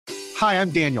Hi,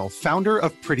 I'm Daniel, founder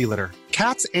of Pretty Litter.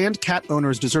 Cats and cat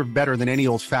owners deserve better than any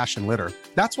old-fashioned litter.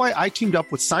 That's why I teamed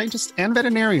up with scientists and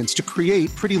veterinarians to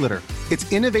create Pretty Litter.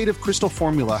 Its innovative crystal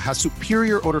formula has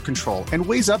superior odor control and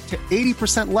weighs up to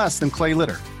 80% less than clay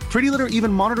litter. Pretty Litter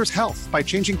even monitors health by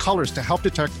changing colors to help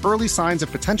detect early signs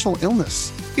of potential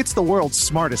illness. It's the world's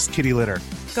smartest kitty litter.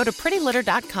 Go to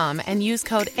prettylitter.com and use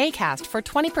code ACAST for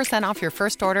 20% off your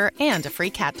first order and a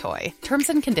free cat toy. Terms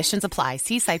and conditions apply.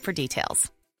 See site for details.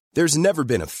 There's never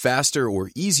been a faster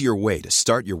or easier way to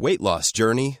start your weight loss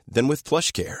journey than with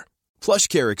PlushCare.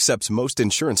 PlushCare accepts most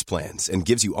insurance plans and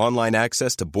gives you online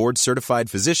access to board-certified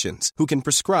physicians who can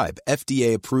prescribe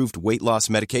FDA-approved weight loss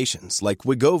medications like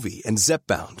Wegovy and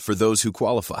Zepbound for those who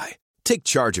qualify. Take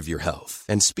charge of your health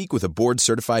and speak with a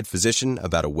board-certified physician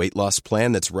about a weight loss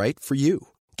plan that's right for you.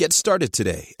 Get started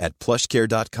today at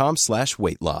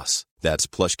plushcare.com/weight loss. That's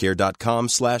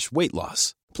plushcare.com/weight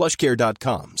loss.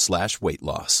 plushcare.com/weight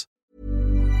loss.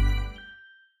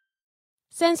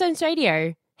 Sansones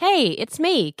Radio. Hey, it's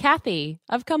me, Kathy.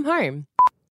 I've come home.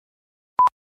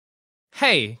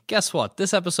 Hey, guess what?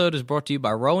 This episode is brought to you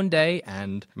by Rowan Day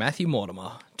and Matthew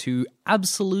Mortimer, two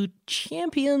absolute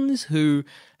champions who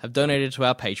have donated to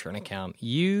our Patreon account.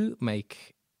 You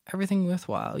make everything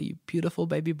worthwhile, you beautiful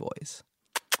baby boys.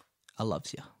 I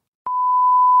loves you.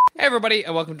 Hey everybody,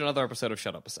 and welcome to another episode of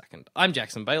Shut Up a Second. I'm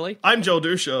Jackson Bailey. I'm Joel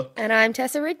Dusha. And I'm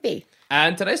Tessa Rigby.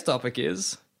 And today's topic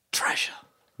is treasure.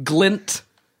 Glint.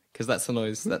 Because that's the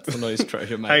noise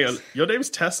treasure makes. Hang on, your name's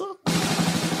Tessa?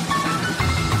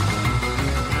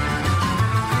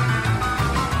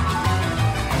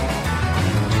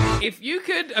 If you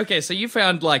could... Okay, so you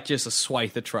found, like, just a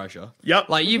swathe of treasure. Yep.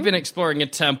 Like, you've been exploring a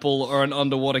temple or an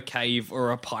underwater cave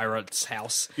or a pirate's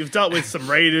house. You've dealt with some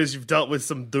raiders, you've dealt with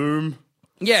some doom.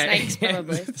 Yeah. Snakes,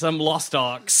 probably. Some lost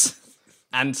arks.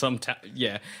 And some...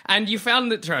 And you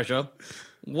found the treasure.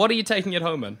 What are you taking it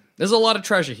home in? There's a lot of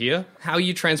treasure here. How are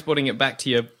you transporting it back to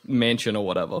your mansion or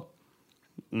whatever?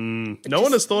 No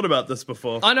one has thought about this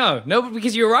before. I know. No,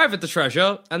 because you arrive at the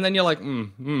treasure, and then you're like,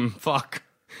 fuck.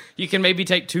 You can maybe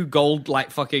take 2 gold, like,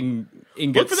 fucking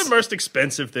ingots. Look for the most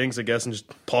expensive things, I guess, and just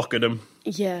pocket them.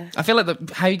 Yeah. I feel like,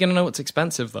 how are you going to know what's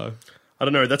expensive, though? I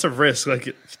don't know, that's a risk. Like,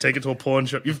 you take it to a pawn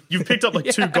shop. You've picked up, like,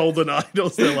 2 golden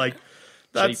idols. They're like,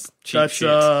 that's shit.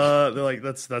 they're like,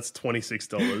 that's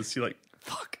 $26. You're like,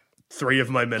 fuck. 3 of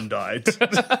my men died.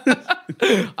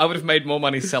 I would have made more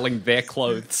money selling their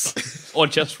clothes or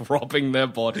just robbing their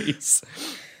bodies.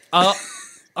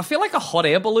 I feel like a hot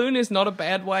air balloon is not a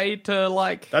bad way to,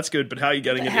 like... That's good, but how are you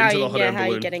getting it into the hot air balloon? How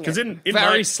are you getting it? In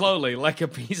very slowly, like a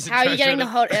piece of How are treasure. you getting the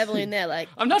hot air balloon there? Like,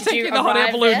 I'm not did taking you the hot air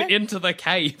arrive balloon there? into the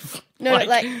cave. No,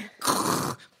 like...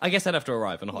 I guess I'd have to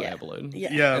arrive in a hot Yeah. air balloon.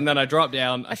 Yeah. And then I drop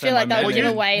down. I feel like that would give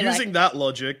away, like... Using that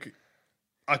logic,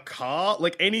 a car,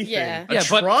 like anything, Yeah. a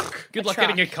truck. But good luck truck.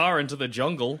 getting a car into the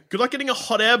jungle. Good luck getting a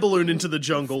hot air balloon into the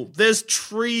jungle. There's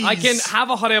trees. I can have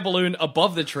a hot air balloon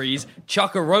above the trees,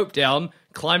 chuck a rope down,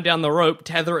 climb down the rope,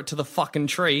 tether it to the fucking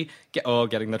tree,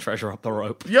 getting the treasure up the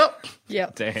rope.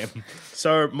 Yep. Damn.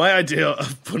 So my idea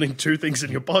of putting 2 things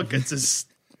in your pockets is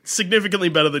significantly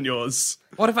better than yours.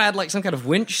 What if I had, like, some kind of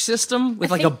winch system with,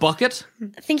 like, a bucket?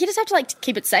 I think you just have to, like,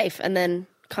 keep it safe and then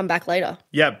come back later.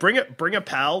 Yeah, bring a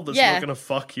pal that's Yeah. not gonna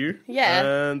fuck you.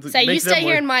 Yeah. And Say, make you them, stay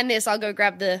here like, and mind this, I'll go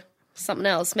grab something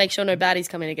else. Make sure no baddies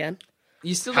come in again.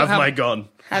 You still don't have my gun.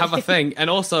 have a thing. And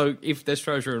also, if there's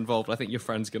treasure involved, I think your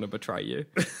friend's going to betray you.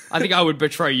 I think I would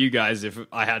betray you guys if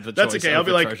I had the choice. That's okay. I'll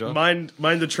be like, treasure. mind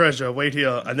the treasure. Wait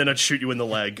here, and then I'd shoot you in the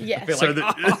leg. Yeah.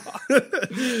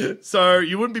 So, so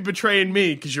you wouldn't be betraying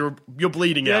me because you're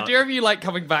bleeding The out. idea of you, like,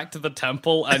 coming back to the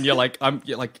temple and you're like,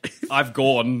 I've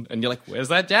gone, and you're like, where's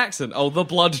that Jackson? Oh, the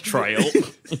blood trail.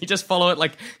 You just follow it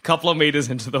like a couple of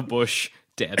meters into the bush.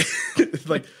 Dead.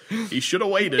 Like, he should have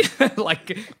waited.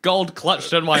 Like, gold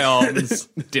clutched in my arms.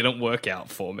 Didn't work out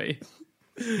for me.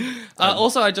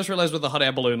 Also, I just realized with the hot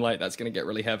air balloon, like, that's going to get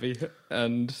really heavy.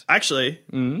 And Actually,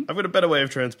 I've got a better way of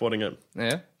transporting it.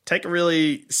 yeah, Take a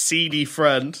really seedy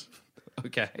friend.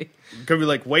 okay, Could be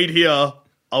like, wait here,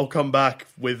 I'll come back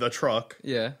with a truck.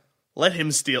 yeah. Let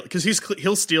him steal, because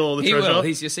he'll steal all the He treasure. will,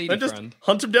 he's your seedy Then just friend.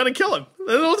 hunt him down and kill him.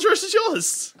 Then all the treasure's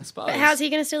yours. I suppose. But how's he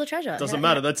going to steal the treasure? Doesn't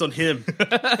matter, that's on him.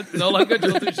 No longer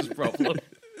George's problem.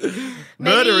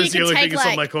 Murder you is the could only thing take, that's on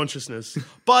like- my consciousness.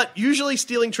 But usually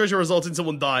stealing treasure results in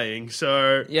someone dying,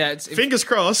 so Yeah, it's fingers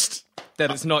crossed.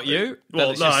 that it's not you. Well,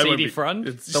 that it's no, your I won't seedy be- friend,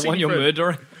 it's the seedy one you're friend.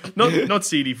 murdering. Not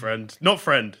seedy friend. Not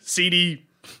friend. Seedy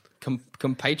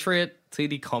Compatriot,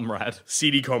 seedy comrade.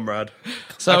 comrade.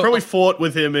 So I probably fought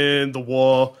with him in the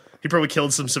war. He probably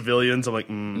killed some civilians. I'm like,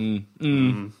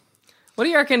 what do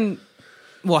you reckon?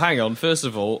 Well, hang on. First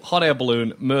of all, hot air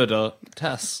balloon, murder,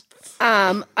 Tess.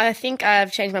 I think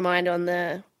I've changed my mind on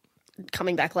the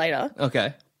coming back later.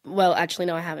 Okay. Well, actually,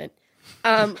 no, I haven't.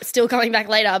 Still coming back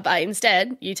later, but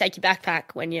instead you take your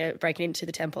backpack when you're breaking into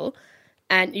the temple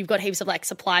and you've got heaps of like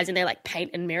supplies in there, like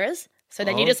paint and mirrors. So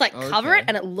then you just like cover it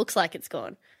and it looks like it's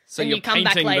gone. So and you're you come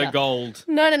back painting later. the gold.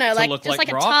 No, like look just like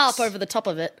like a rocks? tarp over the top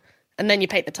of it. And then you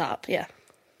paint the tarp, yeah.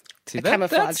 See,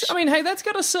 camouflage. I mean, hey, that's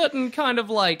got a certain kind of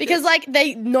like... Because, like,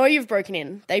 they know you've broken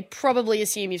in. They probably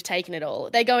assume you've taken it all.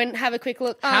 They go and have a quick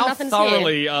look. Oh, How nothing's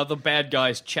thoroughly are the bad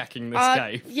guys checking this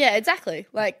cave? Yeah, exactly.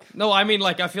 Like, No, I mean,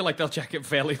 like, I feel like they'll check it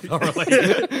fairly thoroughly.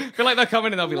 I feel like they'll come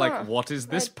in and they'll be like, what is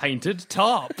this painted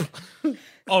tarp?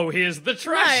 Oh, here's the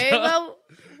treasure. no, well,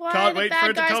 why Can't are the wait bad for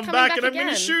her to guys come coming back and I'm again?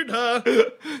 going to shoot her.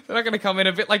 They're not going to come in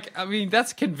a bit like, I mean,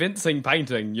 that's convincing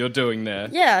painting you're doing there.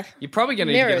 Yeah. You're probably going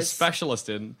to need to get a Mirrors. specialist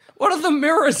in. What are the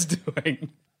mirrors doing?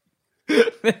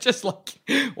 They're just like,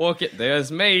 walk it,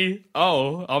 there's me.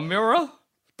 Oh, a mirror?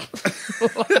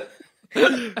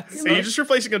 So you're just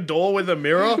replacing a door with a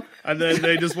mirror, and then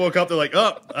they just walk up, they're like,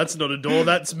 oh, that's not a door,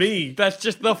 that's me. That's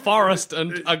just the forest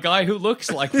and a guy who looks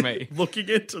like me. Looking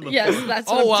into the Yes, that's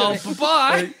what Oh, well, I'm doing.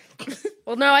 bye-bye.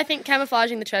 Well, no, I think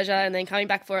camouflaging the treasure and then coming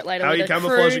back for it later How are with you a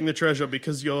camouflaging crew. the treasure?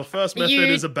 Because your first method You-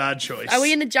 is a bad choice. Are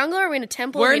we in the jungle or are we in a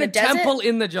temple? We're Are we in a desert? temple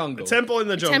in the jungle. temple in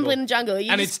the jungle? Temple in the jungle.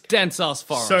 You and just- it's dense-ass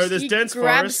forest. So there's you dense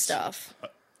grab forest. stuff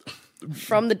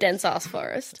from the dense ass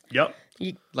forest. Yep.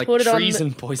 You like put it on trees the-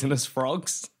 and poisonous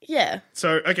frogs. Yeah.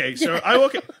 So okay, so I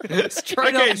walk.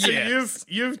 Straight Okay, up, so yes.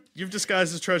 you've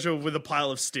disguised this treasure with a pile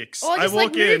of sticks. Or I just like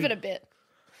walk move in. it a bit.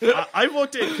 I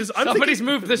walked in because I'm Somebody's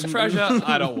thinking moved this treasure.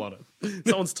 I don't want it.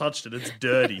 someone's touched it. It's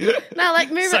dirty. No, like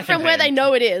move it from where Secondhand. they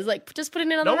know it is. Like just put it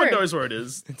in another No one room. knows where it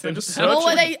is. They're just Or searching.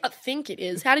 where they think it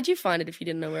is. How did you find it if you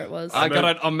didn't know where it was? I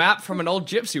got a map from an old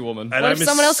gypsy woman. And What I'm if a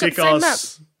someone else got the sick same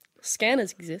ass-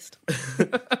 Scanners exist.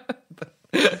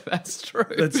 That's true.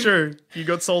 That's true. You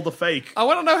got sold a fake. I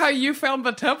want to know how you found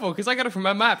the temple, because I got it from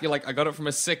a map. You're like, I got it from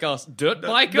a sick-ass dirt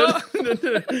biker?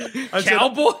 I said-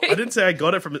 Cowboy? I didn't say I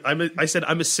got it from. I said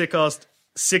I'm a sick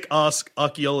ass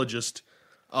archaeologist.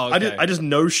 Oh, okay. I just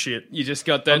know shit. You just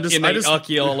got that just- innate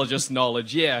archaeologist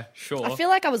knowledge. Yeah, sure. I feel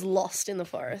like I was lost in the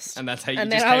forest. And that's how you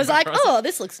And just then I came was like, across oh, it.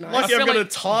 this looks nice. Lucky I've feel got a like-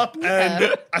 top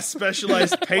and a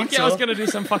specialized painter. Yeah, I was going to do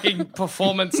some fucking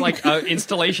performance, like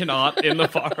installation art in the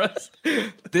forest.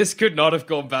 This could not have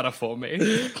gone better for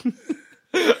me.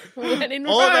 When in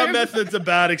All of our Rome. methods are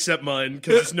bad except mine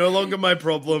because it's no longer my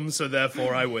problem, so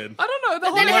therefore I win. I don't know.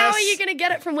 The Then whole how are you going to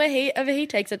get it from wherever he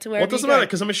takes it to wherever What doesn't you go? matter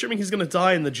because I'm assuming he's going to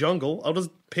die in the jungle. I'll just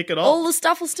pick it up. All the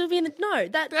stuff will still be in the... No,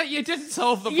 that... You didn't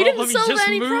solve the You problem. didn't solve just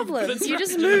any moved problems. the You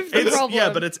just treasure. moved the It's- problem. yeah,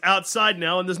 but it's outside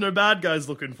now, and there's no bad guys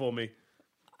looking for me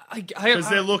because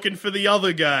they're looking for the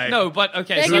other guy. No, but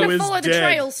okay. They're so going is to follow the dead.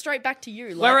 trail straight back to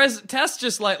you. Like, whereas Tess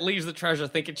just like leaves the treasure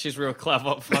thinking she's real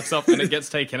clever, fucks up, and it gets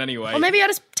taken anyway. or maybe I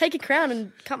just take a crown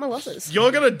and cut my losses.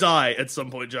 You're gonna die at some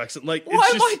point, Jackson. Like, Why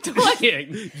it's am just, I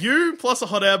dying? You plus a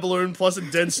hot air balloon plus a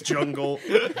dense jungle.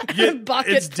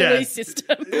 Bucket it's dead. police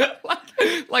system.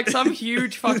 like some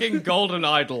huge fucking golden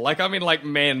idol. Like, I mean, like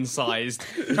man-sized.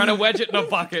 Trying to wedge it in a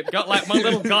bucket. Got like my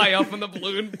little guy up in the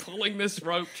balloon pulling this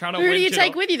rope, trying to Who do wedge you it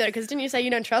take up. with you, though? Because didn't you say you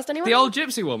don't trust anyone? The old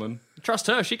gypsy woman. Trust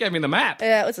her. She gave me the map.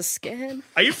 Yeah, it was a scam.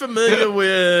 Are you familiar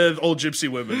with old gypsy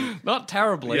women? Not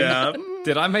terribly. Yeah.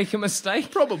 Did I make a mistake?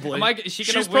 Probably. Is she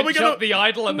going She's to probably winch gonna- up the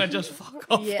idol and then just fuck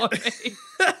off Yeah. on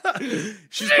me?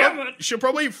 She'll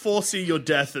probably foresee your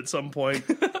death at some point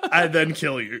and then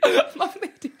kill you.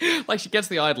 Like, she gets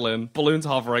the idol in, balloon's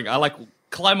hovering. I like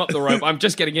climb up the rope. I'm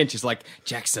just getting in. She's like,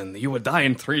 Jackson, you would die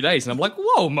in 3 days. And I'm like,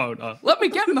 whoa, Mona, let me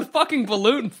get in the fucking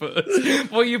balloon first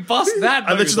before you bust that.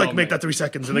 And then she's move like, on make me." that 3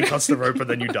 seconds, and then cuts the rope, and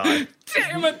then you die.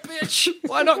 Damn it, bitch!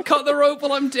 Why not cut the rope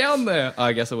while I'm down there?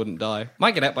 I guess I wouldn't die.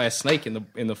 Might get out by a snake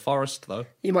in the forest though.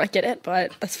 You might get it,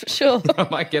 but that's for sure. I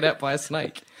might get out by a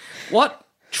snake. What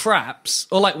traps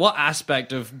or like what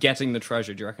aspect of getting the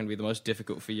treasure do you reckon would be the most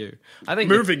difficult for you? I think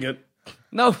Moving it.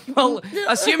 No, well,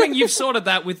 assuming you've sorted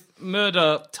that with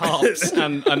murder, tarps,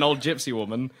 and an old gypsy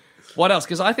woman, what else?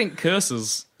 Because I think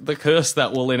the curse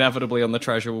that will inevitably on the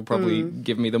treasure will probably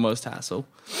give me the most hassle.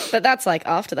 But that's like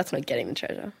after. That's not getting the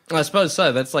treasure. I suppose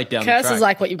so. That's like down the Curse track. is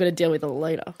like what you've got to deal with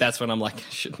later. That's when I'm like, I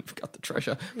shouldn't have got the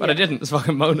treasure. But I didn't. It's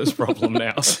fucking Mona's problem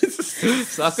now.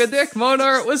 Suck a dick,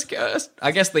 Mona. It was cursed. I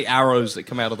guess the arrows that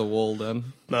come out of the wall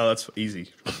then. No, that's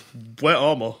easy. Wear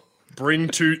armor. Bring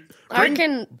 2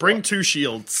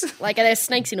 shields. Like, are there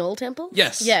snakes in all temples?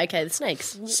 Yes. Yeah, okay, the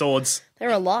snakes. Swords. They're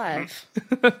alive.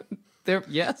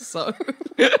 Yes, so.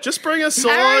 Just bring a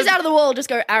sword. Arrows out of the wall, just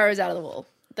go arrows out of the wall.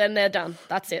 then they're done.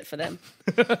 That's it for them.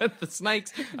 The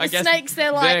snakes, I guess snakes,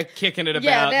 they're kicking it about.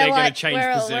 Yeah, they're going to like, change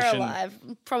we're position. alive.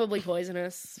 Probably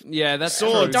poisonous. Yeah, that's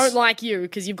Swords. true. Don't like you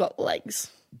because you've got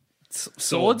legs.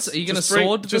 Swords? Are you going to Just bring-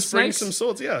 sword the Just bring snakes? some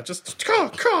swords, yeah. Just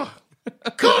caw.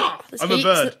 There's I'm a heaps-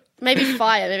 bird. Maybe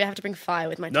fire. Maybe I have to bring fire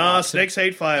with my Nah, dog. snakes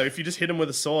hate fire. If you just hit them with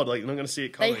a sword, like, you're not going to see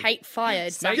it They coming. hate fire.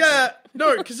 Exactly. Yeah,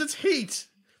 no, because it's heat.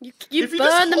 You If you just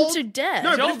burn them hold- to death.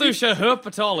 No, Joel Dusha,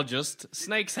 herpetologist.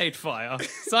 Snakes hate fire.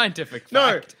 Scientific No,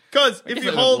 fact. because I if guess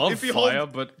you they don't love hold, if you fire,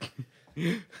 hold, but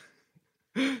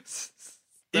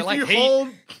if like you heat. hold,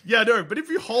 yeah, no, but if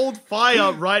you hold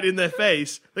fire right in their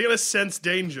face, they're gonna sense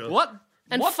danger. what?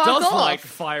 And What fuck does off. like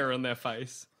fire in their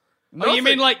face? Oh, you Nothing.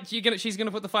 mean like she's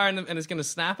gonna put the fire in them and it's gonna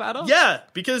snap at her? Yeah,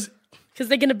 because Because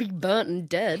they're going to be burnt and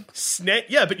dead. snake.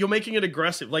 Yeah, but you're making it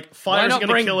aggressive. Like Why fire is not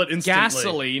gonna bring kill it instantly.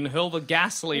 gasoline? Hurl the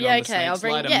gasoline Yeah, on the okay, I'll snakes,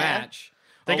 bring- light a yeah. match.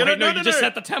 They're Oh, gonna- wait, no, no, you just no.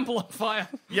 set the temple on fire.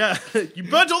 Yeah, you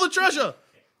burnt all the treasure.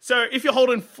 So if you're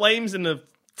holding flames in the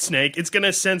snake, it's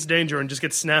gonna sense danger and just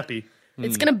get snappy.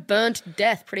 It's going to burn to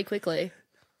death pretty quickly.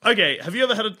 Okay, have you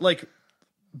ever had it like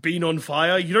been on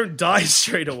fire? You don't die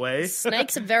straight away.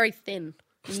 Snakes are very thin.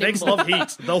 Snakes love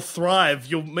heat. They'll thrive.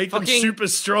 You'll make them Fucking super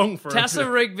strong for Tessa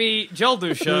Rigby, Joel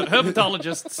Dusha,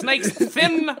 herpetologist. Snakes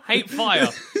thin, hate fire.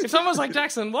 If someone was like,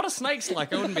 Jackson, what are snakes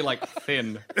like? I wouldn't be like,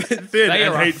 thin. thin They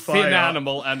and are a hate thin fire.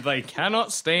 animal and they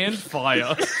cannot stand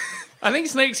fire. I think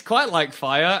snakes quite like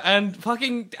fire, and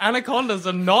fucking anacondas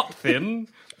are not thin.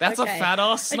 That's Okay. a fat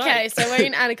ass snake. Okay, so we're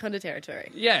in anaconda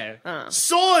territory. Yeah.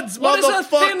 Swords, What is a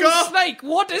thin motherfucker! snake?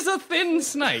 What is a thin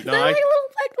snake? They're like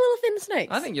little thin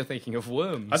snakes. I think you're thinking of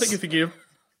worms. I think you're thinking of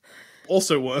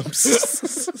also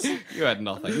worms. you had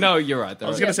nothing. No, you're right. I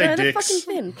was They're gonna say no, they're dicks.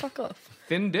 fucking thin. Fuck off.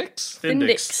 thin dicks. Thin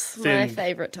dicks. My Thin.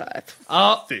 favourite type.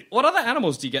 Thick. What other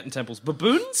animals do you get in temples?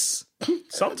 Baboons?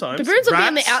 Sometimes. Baboons will be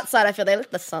on the Rats. outside. I feel they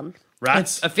like the sun.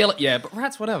 Rats. I feel like, yeah, but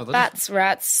rats, whatever. They're just-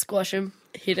 Rats, squash them,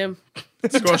 hit them.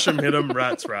 Squash 'em, hit 'em,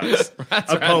 rats.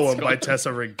 A poem by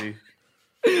Tessa Rigby.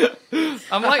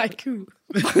 I'm like, Haiku.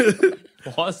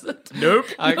 was it? Nope.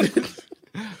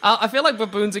 I feel like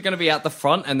baboons are going to be out the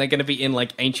front and they're going to be in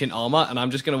like ancient armor, and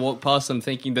I'm just going to walk past them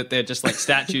thinking that they're just like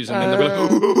statues, and then they'll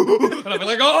be like, and I'll be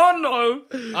like, oh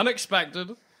no, unexpected.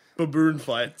 Baboon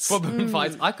fights. Baboon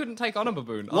fights. I couldn't take on a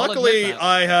baboon. I'll Luckily, admit that.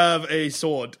 I have a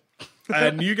sword.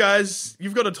 And you guys,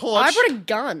 you've got a torch. I brought a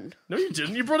gun. No, you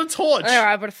didn't. You brought a torch. Oh,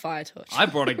 I brought a fire torch. I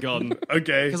brought a gun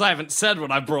Okay. because I haven't said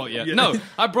what I brought yet. Yeah. No,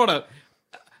 I brought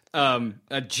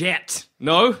a jet.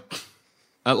 No.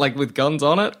 Like with guns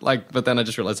on it, but then I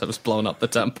just realized I was blowing up the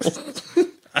temple.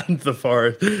 And the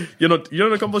forest. You're not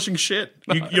accomplishing shit.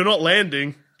 You're not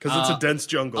landing because it's a dense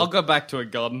jungle. I'll go back to a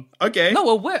gun. Okay. No,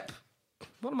 a whip.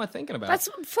 What am I thinking about? That's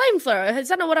flamethrower. Is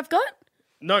that not what I've got?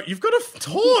 No, you've got a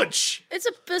torch. It's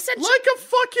a percentage. Like a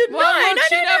fucking Well, no,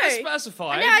 she no, never no.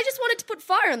 specified. No, I just wanted to put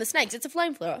fire on the snakes. It's a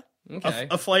flamethrower. Okay.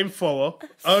 a flamethrower.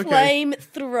 Okay.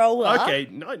 Flamethrower. Okay.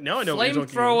 Now I know what you're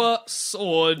talking about. Flamethrower,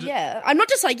 sword. Yeah, I'm not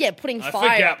just like putting I fire.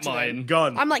 forget up to them. mine.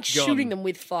 Gun. I'm like Gun. shooting them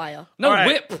with fire. No, All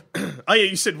right. whip. Oh yeah,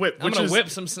 you said whip. I'm Which gonna is whip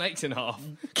some snakes in half.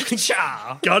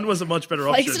 gun was a much better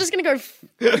Like option. it's just gonna go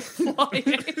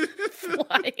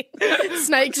flying.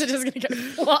 Snakes are just gonna go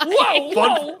flying.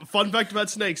 Whoa! Fun fact about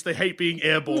snakes: they hate being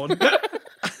airborne.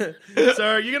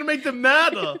 So you're gonna make them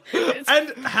madder.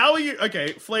 And how are you?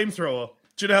 Okay, flamethrower.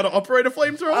 Do you know how to operate a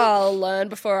flamethrower? I'll learn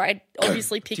before I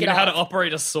obviously pick Do you it know up. how to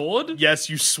operate a sword? Yes,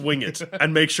 you swing it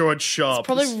and make sure it's sharp.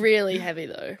 Probably really heavy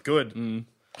though. Good.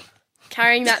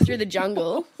 Carrying that through the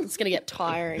jungle, it's gonna get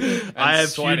tiring. I have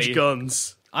sweaty. huge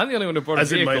guns, I'm the only one who brought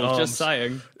As a in my vehicle, arms. just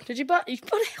saying. Did you buy? You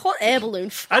bought a hot air balloon?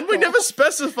 Fuck and we off. never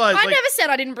specified. I like, never said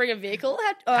I didn't bring a vehicle.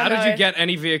 How did no. you get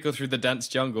any vehicle through the dense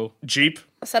jungle? Jeep,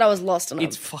 I said I was lost and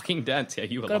It's I fucking dense. Yeah,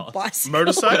 you were got a lost. bicycle.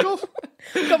 motorcycle.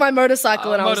 Got my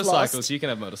motorcycle and I was Motorcycles. lost. You can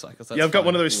have motorcycles. That's Yeah, I've got fine.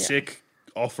 one of those sick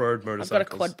off-road motorcycles. I've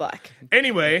got a quad bike.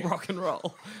 Anyway, Rock and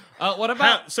roll. What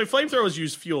about so flamethrowers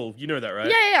use fuel. You know that, right?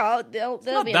 Yeah. They'll be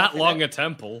that enough in long it. a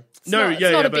temple? No, It's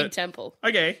yeah, not yeah, a but big temple.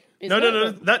 okay. Is No,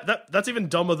 it? that's even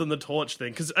dumber than the torch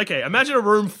thing. Because okay, imagine a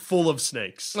room full of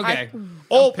snakes. Okay.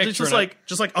 Or picturing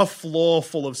just like a floor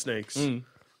full of snakes. Mm.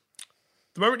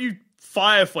 The moment you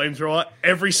fire flamethrower,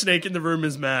 every snake in the room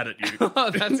is mad at you.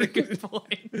 Oh, that's a good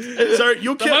point. So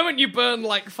you'll The kill moment you burn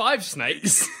like 5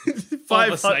 snakes, all the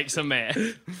 500 snakes are mad.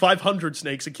 500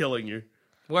 snakes are killing you.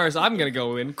 Whereas I'm going to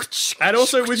go in. And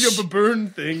also with your baboon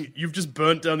thing, you've just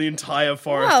burnt down the entire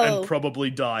forest Whoa. and probably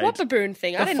died. What baboon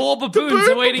thing? I The didn't. 4 baboons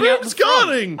are waiting out the Baboons front.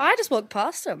 guarding! I just walked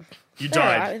past them. You They're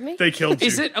died. alright with me. They killed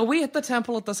you. Are we at the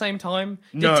temple at the same time?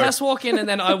 Did No. Tess walk in and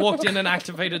then I walked in and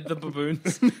activated the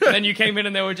baboons? And then you came in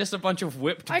and there were just a bunch of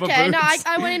whipped baboons. Okay, no,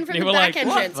 I went in from You the were back like,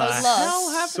 entrance. what I the was hell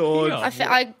lost. happened Sword. here?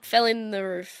 I fell in the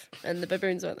roof, and the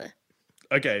baboons weren't there.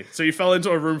 Okay, so you fell into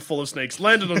a room full of snakes,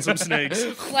 landed on some snakes,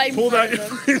 Flame pulled out.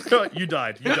 through You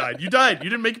died. You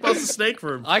didn't make it past the snake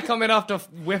room. I come in after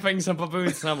whipping some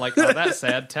baboons and I'm like, oh, that's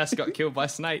sad. Tess got killed by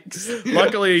snakes.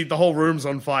 Luckily, the whole room's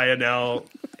on fire now,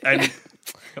 and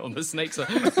All the snakes are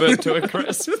burnt to a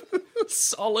crisp.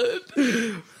 Solid. What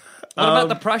about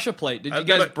the pressure plate? Did you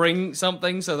guys bring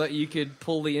something so that you could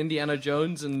pull the Indiana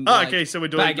Jones and okay, so we're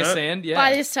doing bag of that. sand? Yeah.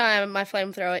 By this time, my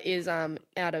flamethrower is out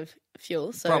of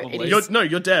fuel, so Probably. it is.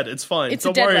 You're dead. It's fine. It's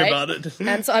Don't a dead worry weight. about it.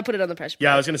 And so I put it on the pressure plate.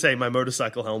 Yeah, I was gonna say my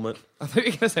motorcycle helmet. I thought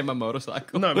you were going to say my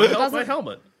motorcycle. No, my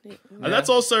helmet. And that's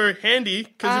also handy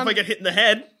because if I get hit in the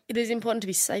head, It is important to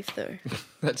be safe, though.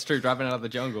 That's true, driving out of the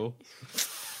jungle.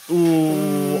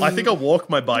 ooh, I think I'll walk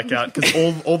my bike out because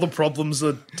all the problems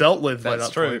are dealt with by That's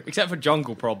that true. point. Except for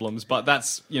jungle problems, but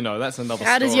that's another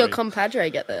How does your story. compadre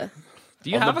get there? Do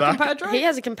you on have the a back? compadre? He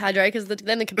has a compadre because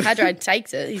then the compadre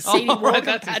takes it. He's Oh, CD war right,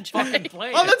 that's his compadre. fucking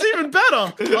plane. Oh, that's even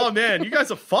better. Oh man, you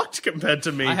guys are fucked compared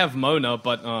to me. I have Mona,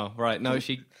 but right, no,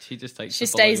 she just takes. She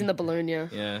stays in the balloon,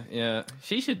 yeah. Yeah.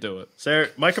 She should do it. So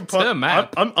my her compadre,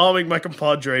 map. I'm arming my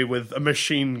compadre with a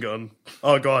machine gun.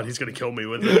 Oh god, he's gonna kill me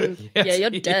with it. Yes, Yeah, you're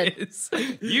he dead. is.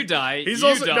 You die. He's you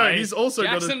also- no, die. he's also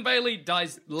got a- Jackson Bailey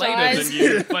dies later Dies. than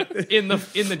you, but in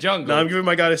the jungle. No, I'm giving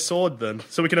my guy a sword then,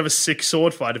 so we can have a sick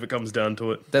sword fight if it comes down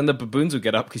to it. Then the baboons will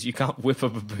get up because you can't whip a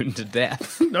baboon to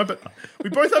death. No, but we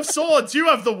both have swords. You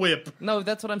have the whip. No,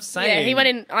 that's what I'm saying. Yeah, he went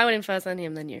in. I went in first, then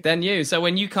him, then you. Then you. So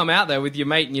when you come out there with your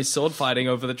mate and you're sword fighting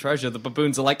over the treasure, the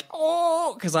baboons are like,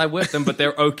 oh, because I whipped them, but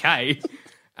they're okay.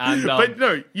 And But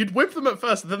no, you'd whip them at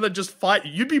first, and then they'd just fight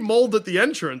you. You'd be mauled at the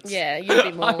entrance. Yeah, you'd be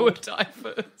I more. would die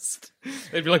first.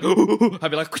 They'd be like, ooh. I'd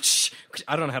be like, "Whoosh, whoosh."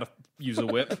 I don't know how to use a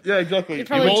whip. Yeah, exactly. You'd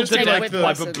probably You would Mauled just to take a death whip by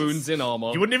lessons. baboons in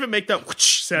armor. You wouldn't even make that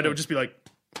whoosh sound. It would just be like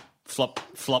Flop,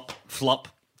 flop, flop.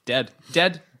 Dead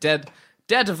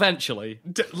eventually.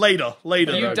 Later. You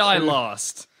though. die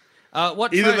last.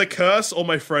 What Either tre- the curse or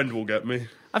my friend will get me.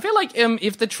 I feel like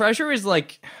if the treasure is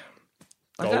like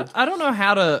Gold? I don't know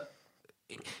how to.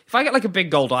 If I get like a big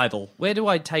gold idol, where do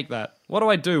I take that? What do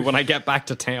I do when I get back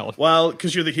to town? Well,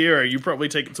 because you're the hero, you probably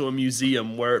take it to a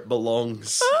museum where it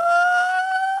belongs.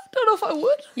 Don't know if I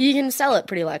would. You can sell it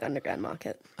pretty like underground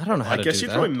market. I don't know how I to guess do you'd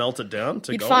that. probably melt it down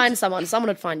to You'd gold. find someone. Someone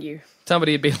would find you.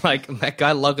 Somebody would be like, that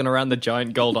guy lugging around the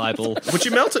giant gold idol. Would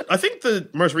you melt it? I think the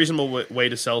most reasonable way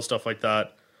to sell stuff like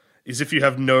that is if you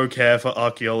have no care for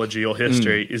archaeology or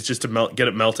history, is just to get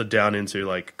it melted down into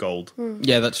like gold.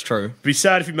 Yeah, that's true. It'd be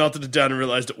sad if you melted it down and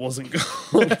realized it wasn't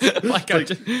gold. Like, I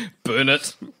just burn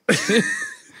it.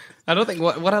 I don't think,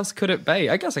 what else could it be?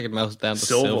 I guess I could melt it down to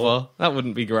Silver. silver. That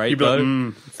wouldn't be great, You'd be though.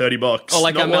 like, $30. Or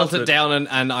like Not I melt worth it down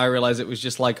and I realize it was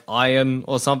just like iron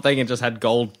or something and just had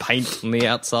gold paint on the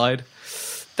outside.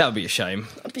 That would be a shame.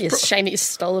 It'd be a shame that you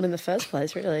stole it in the first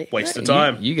place, really. Waste of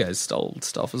time. You guys stole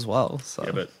stuff as well. So.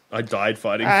 Yeah, but I died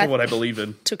fighting I for what I believe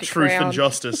in. took a Truth crown. and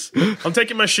justice. I'm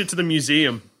taking my shit to the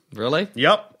museum. Really?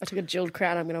 Yep. I took a jeweled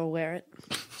crown. I'm going to wear it.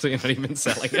 So you're not even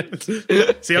selling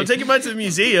it? See, I'm taking mine to the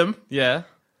museum. Yeah.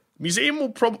 Museum will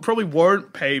probably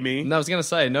won't pay me. No, I was going to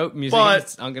say, no,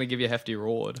 museums aren't going to give you a hefty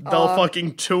reward. They'll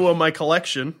fucking tour my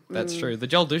collection, That's true. The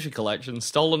Joel Dusha collection,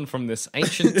 stolen from this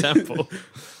ancient temple.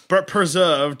 but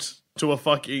preserved to a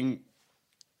fucking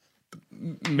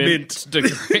mint.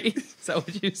 degree. Is that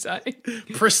what you say?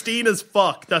 pristine as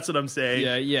fuck. That's what I'm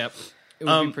saying. Yeah. It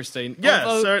would be pristine. Yeah,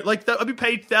 Although- so like I'd be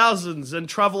paid thousands and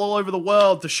travel all over the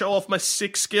world to show off my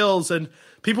sick skills, and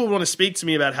people would want to speak to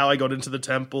me about how I got into the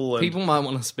temple. And people might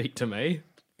want to speak to me.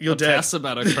 you're dead. Tess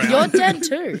about a crown. You're dead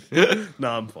too. No,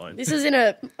 I'm fine. This is in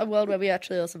a world where we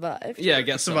actually all survived. Yeah, I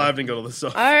guess so. Survived and got all this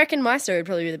stuff. I reckon my story would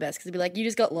probably be the best because it'd be like, you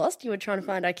just got lost. You were trying to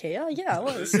find IKEA. Yeah, I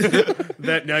was.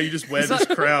 That now you just wear this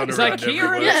crown Is around IKEA in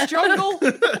everywhere. this jungle?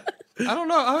 I don't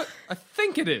know. I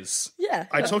think it is. Yeah.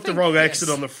 I took the wrong exit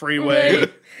on the freeway.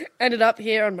 Ended up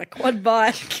here on my quad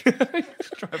bike.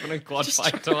 Driving a quad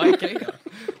bike to IKEA.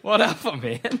 Whatever,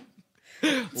 man.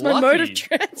 It's my mode of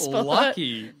transport.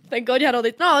 Lucky. Thank God you had all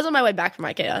these. No, I was on my way back from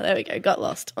IKEA. There we go. Got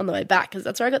lost on the way back because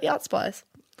that's where I got the art supplies.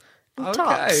 And Okay.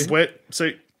 tops.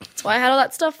 So That's why I had all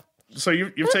that stuff.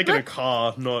 you've taken a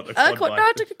car, not a quad bike. No,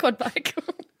 I took a quad bike.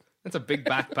 That's a big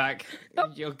backpack.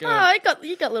 You're Oh, good.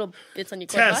 you got little bits on your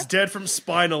quad Tess, bike. dead from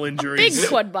spinal Big injuries.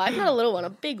 quad bike, not a little one, a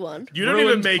big one. You don't Ruined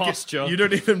even make posture. it. You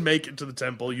don't even make it to the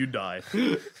temple. You die.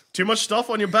 Too much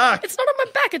stuff on your back. It's not on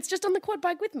my back. It's just on the quad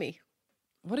bike with me.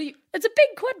 What are you? It's a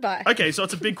big quad bike. Okay, so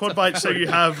it's a big quad bike, so you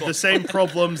have the same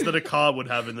problems that a car would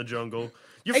have in the jungle.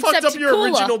 You Except fucked up your cooler.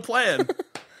 original plan.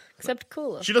 Except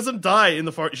cooler. She doesn't die in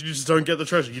the forest. You just don't get the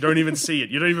treasure. You don't even see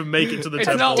it. You don't even make it to the It's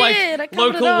temple. not like did, I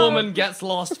covered local it up. woman gets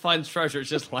lost, finds treasure. It's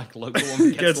just like local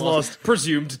woman gets lost,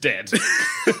 presumed dead.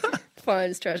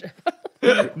 Finds treasure.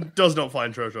 Does not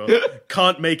find treasure.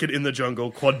 Can't make it in the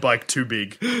jungle. Quad bike too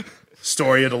big.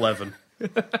 Story at 11.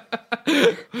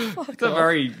 It's a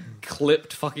very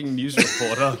clipped fucking news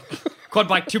reporter. Quad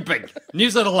bike too big.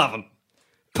 News at 11.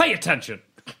 Pay attention.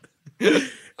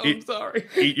 I'm sorry.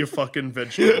 Eat your fucking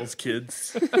vegetables,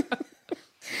 kids.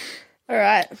 All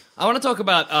right. I want to talk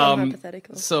about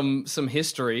hypothetical. some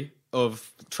history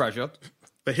of treasure.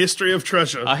 The history of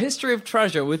treasure. A history of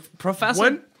treasure with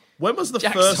Professor When was the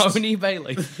Jack first... Tony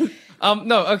Bailey.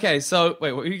 No, okay, so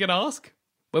wait, what were you going to ask?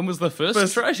 When was the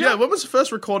first treasure? Yeah, when was the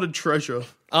first recorded treasure?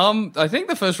 I think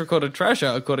the first recorded treasure,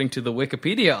 according to the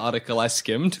Wikipedia article I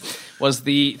skimmed, was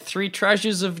the 3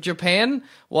 treasures of Japan.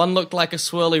 One looked like a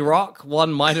swirly rock,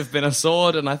 one might have been a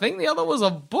sword, and I think the other was a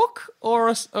book or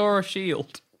a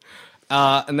shield.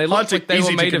 And they looked like they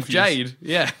were made of jade.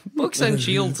 Yeah, books and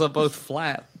shields are both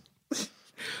flat.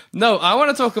 No, I want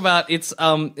to talk about it's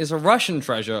a Russian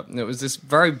treasure. It was this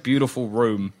very beautiful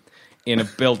room in a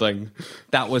building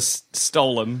that was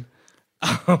stolen.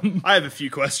 I have a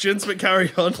few questions, but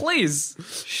carry on. Please,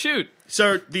 shoot.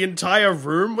 So the entire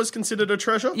room was considered a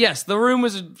treasure? Yes, the room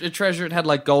was a treasure. It had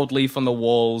like gold leaf on the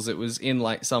walls. It was in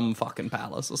like some fucking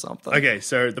palace or something. Okay,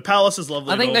 so the palace is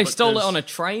lovely. I think and all, they but stole it there's- on a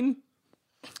train.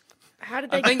 How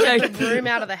did they think get they- the room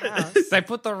out of the house? They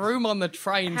put the room on the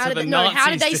train How so did the they, Nazis how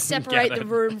did they didn't separate get the it.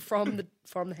 room from the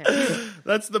house?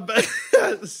 That's the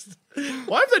best.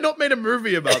 Why have they not made a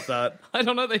movie about that? I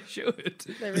don't know. They should.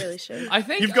 They really should. I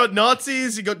think You've got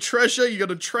Nazis, you got treasure, you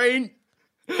got a train.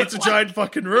 It's a giant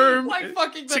fucking room. like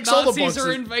fucking the Ticks all the Nazis are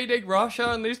boxes. invading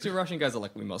Russia, and these 2 Russian guys are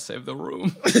like, "We must save the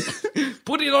room.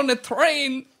 Put it on the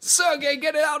train, Sergey.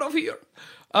 Get it out of here."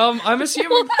 I'm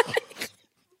assuming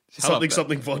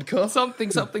Something vodka.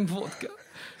 something vodka.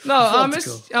 No,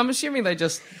 I'm assuming they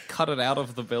just cut it out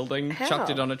of the building, How? chucked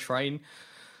it on a train.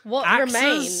 What Axes,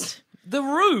 remained? the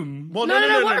room. Well,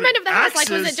 No. What remained of the house? Like,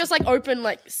 was Axes- it just like open,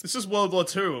 like? This is World War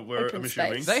II, Open I'm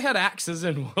assuming. space. They had axes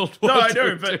in World War No, I II.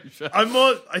 know, but too.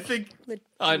 I think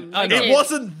I know. Yeah. it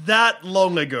wasn't that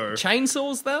long ago.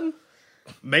 Chainsaws then?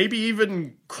 Maybe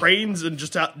even cranes and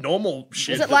just normal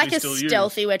shit. Is it that like we a still use.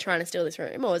 stealthy? We're trying to steal this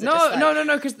room, or is it No, just like,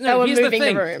 no. Because they were here's the moving the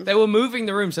thing: room? they were moving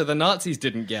the room so the Nazis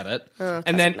didn't get it,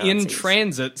 and then in Nazis.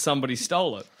 transit somebody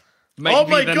stole it. Maybe Oh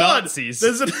my the god! Nazis.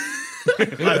 There's an...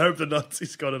 I hope the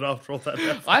Nazis got it after all that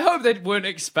effort. I hope they weren't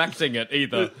expecting it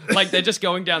either. Like they're just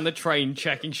going down the train,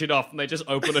 checking shit off, and they just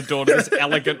open a door to this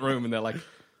elegant room, and they're like,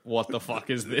 "What the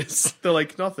fuck is this?" They're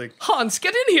like, nothing. Hans,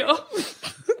 get in here!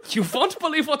 You won't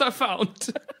believe what I found.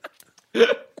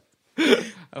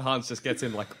 And Hans just gets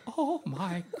in like, "Oh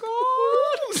my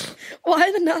god! Why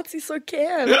are the Nazis so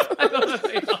camp?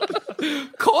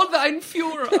 Call thine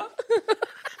Führer!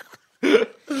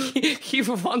 He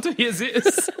will want to hear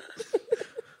this."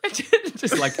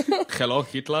 Just like, "Hello,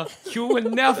 Hitler. You will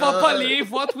never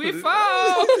believe what we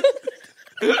found.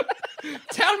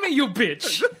 Tell me, you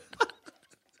bitch."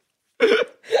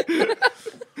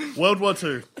 World War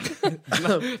II.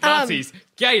 Nazis,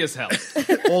 gay as hell.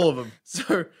 All of them.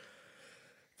 So,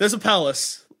 there's a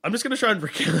palace. I'm just going to try and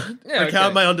recount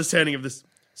okay. my understanding of this.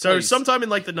 So, Please. sometime in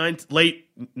like the late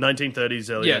 1930s,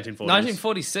 early Yeah, 1940s.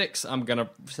 1946, I'm gonna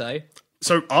say.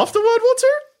 So, after World War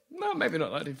II? No, maybe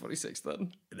not 1946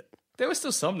 then. There were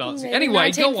still some Nazis. Maybe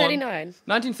Anyway, go on. 1939.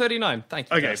 1939, thank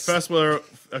you. Okay, Yes. first we're...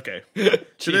 Okay.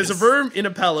 So, there's a room in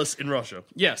a palace in Russia.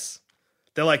 Yes.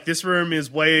 They're like, this room is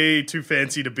way too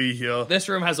fancy to be here. This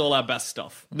room has all our best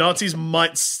stuff. Nazis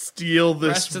might steal this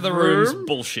Rest of the room's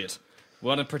bullshit. We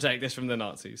want to protect this from the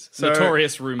Nazis.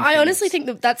 Notorious room I thieves. honestly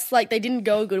think that's like they didn't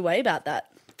go a good way about that.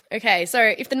 Okay, so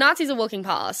if the Nazis are walking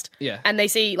past Yeah. and they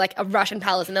see like a Russian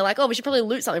palace and they're like, oh, we should probably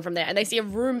loot something from there, and they see a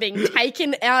room being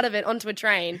taken out of it onto a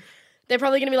train, they're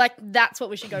probably going to be like, that's what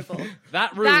we should go for.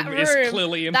 That room is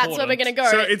clearly important. That's where we're going to go.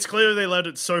 So it's clear they let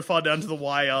it so far down to the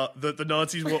wire that the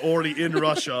Nazis were already in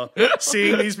Russia,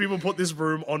 seeing these people put this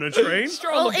room on a train.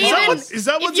 Stroll of even balls. Is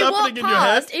that if what's you happening walk in your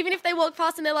head? past, even if they walk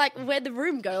past and they're like, where'd the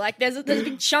room go? Like, there's a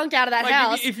big chunk out of that Like,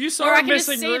 house. if you saw or a I can just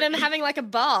missing see room- them having like a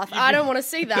bath. I don't want to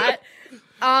see that.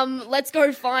 Let's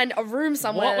go find a room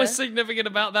somewhere. What was significant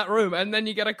about that room? And then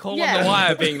you get a call on Yeah. the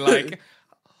wire being like,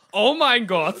 "Oh my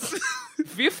god,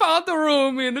 we found the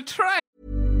room in a train."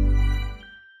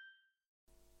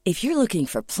 If you're looking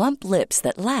for plump lips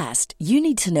that last, you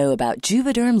need to know about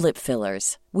Juvederm lip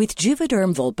fillers. With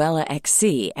Juvederm Volbella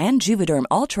XC and Juvederm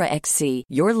Ultra XC,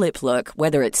 your lip look,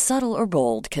 whether it's subtle or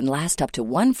bold, can last up to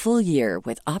 1 full year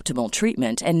with optimal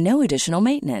treatment and no additional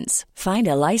maintenance. Find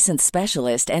a licensed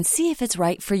specialist and see if it's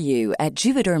right for you at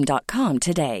Juvederm.com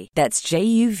today. That's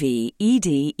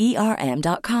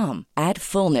JUVEDERM.com. Add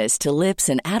fullness to lips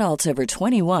in adults over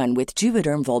 21 with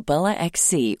Juvederm Volbella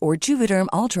XC or Juvederm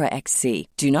Ultra XC.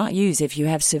 Do not use if you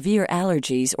have severe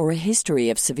allergies or a history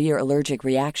of severe allergic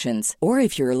reactions, or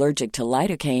if you're allergic to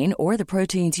lidocaine or the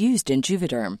proteins used in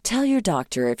Juvederm. Tell your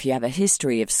doctor if you have a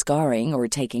history of scarring or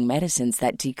taking medicines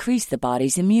that decrease the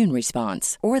body's immune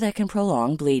response or that can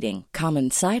prolong bleeding. Common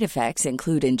side effects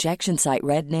include injection site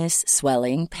redness,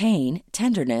 swelling, pain,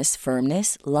 tenderness,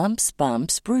 firmness, lumps,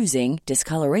 bumps, bruising,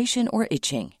 discoloration, or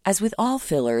itching. As with all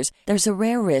fillers, there's a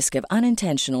rare risk of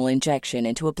unintentional injection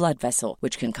into a blood vessel,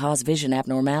 which can cause vision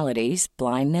abnormalities,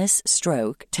 blindness,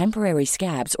 stroke, temporary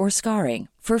scabs, or scarring.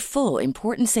 For full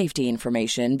important safety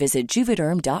information, visit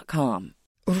Juvederm.com.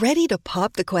 Ready to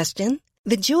pop the question?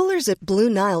 The jewelers at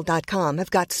BlueNile.com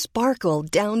have got sparkle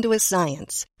down to a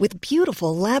science with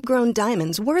beautiful lab-grown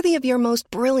diamonds worthy of your most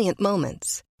brilliant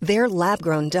moments. Their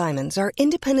lab-grown diamonds are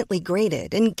independently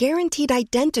graded and guaranteed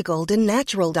identical to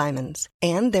natural diamonds,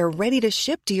 and they're ready to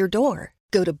ship to your door.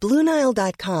 Go to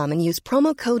BlueNile.com and use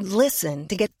promo code LISTEN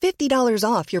to get $50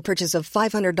 off your purchase of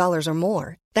 $500 or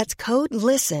more. That's code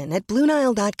LISTEN at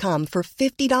BlueNile.com for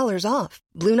 $50 off.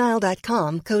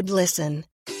 BlueNile.com, code LISTEN.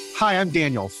 Hi, I'm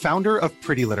Daniel, founder of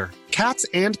Pretty Litter. Cats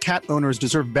and cat owners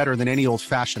deserve better than any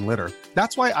old-fashioned litter.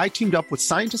 That's why I teamed up with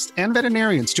scientists and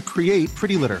veterinarians to create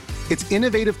Pretty Litter. Its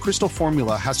innovative crystal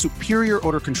formula has superior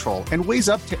odor control and weighs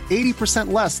up to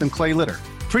 80% less than clay litter.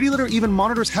 Pretty Litter even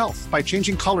monitors health by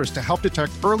changing colors to help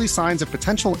detect early signs of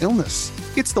potential illness.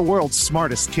 It's the world's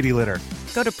smartest kitty litter.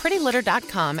 Go to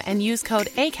prettylitter.com and use code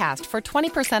ACAST for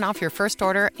 20% off your first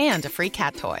order and a free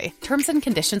cat toy. Terms and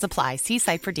conditions apply. See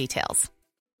site for details.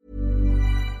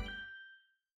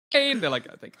 And they're like,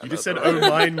 I think You just said, "Oh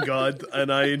mein God," and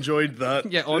I enjoyed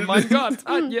that. yeah, oh my God.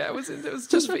 Yeah, it was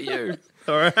just for you.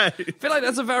 All right. I feel like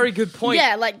that's a very good point.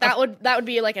 Yeah, like that would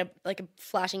be like a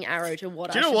flashing arrow to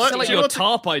what Do I you know should what? I feel like Do you know your what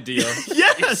tarp idea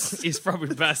Yes! is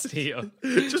probably best here.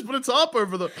 Just put a top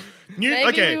over the.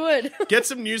 Maybe we would. Get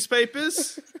some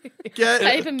newspapers.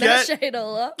 Paper mache it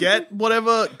all up. Get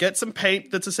some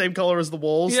paint that's the same color as the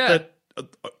walls. Yeah.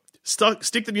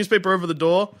 Stick the newspaper over the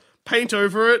door. Paint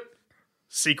over it.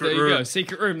 Secret There you room. go,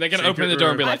 secret room. They're going to Secret open the door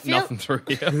and be room. like, I feel- nothing through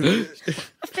here.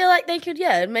 I feel like they could,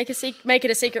 make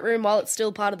it a secret room while it's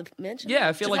still part of the mansion. Yeah,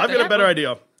 I feel like I've got a better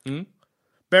idea.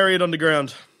 Bury it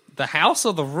underground. the house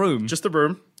or the room? Just the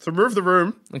room. So remove the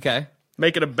room. Okay.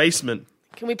 Make it a basement.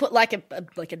 Can we put like a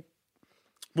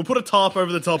We'll put a tarp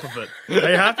over the top of it. Are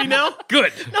you happy now?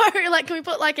 Good. no, like can we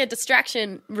put like a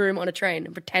distraction room on a train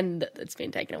and pretend that it's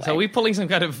been taken away? So are we pulling some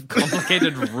kind of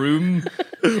complicated room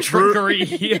trickery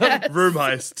here? Room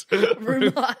heist.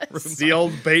 room heist. The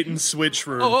old bait and switch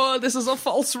room. Oh, this is a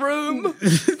false room.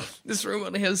 This room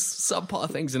only has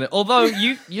subpar things in it. Although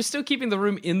you're still keeping the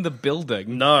room in the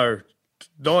building. No,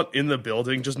 not in the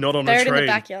building, just not on Buried a train. in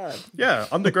the backyard. Yeah,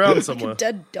 underground somewhere.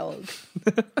 Dead dog.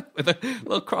 With a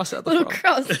little cross out the Little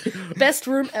front. cross. Best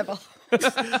room ever.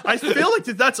 I feel like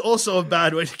that's also a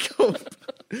bad way to go.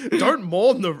 Don't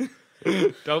mourn the...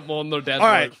 Don't mourn the dead. All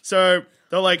right, so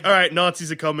they're like, all right,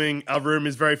 Nazis are coming. Our room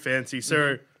is very fancy.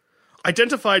 So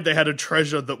identified they had a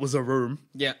treasure that was a room.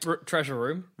 Yeah, treasure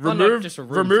room. Removed, just a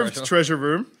room removed treasure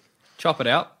room. Chop it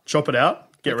out. Chop it out.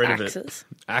 Get rid of it. Axes.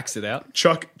 Axe it out.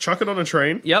 Chuck it on a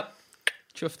train. Yep.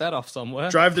 Chuff that off somewhere.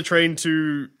 Drive the train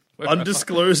to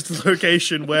undisclosed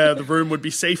location where the room would be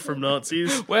safe from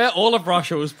Nazis. Where all of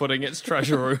Russia was putting its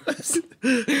treasure rooms.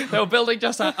 They were building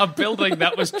just a building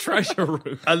that was treasure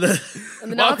room. And then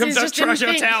And the Welcome Nazis to just didn't Treasure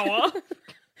think. Tower.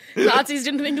 Nazis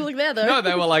didn't think to look there though. No,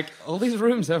 they were like, all these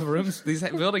rooms have rooms. These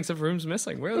buildings have rooms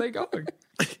missing. Where are they going?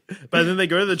 But then they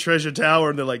go to the treasure tower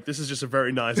and they're like, this is just a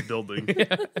very nice building.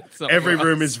 It's not Every for us.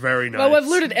 room is very nice. Well, we've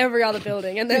looted every other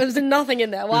building, and there was nothing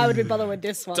in there. Why would we bother with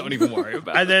this one? Don't even worry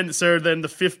about it. And then the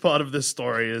fifth part of this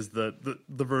story is that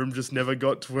the room just never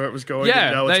got to where it was going, and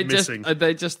Yeah, now they it's just missing.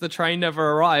 the train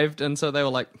never arrived, and so they were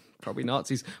like, probably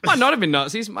Nazis. Might not have been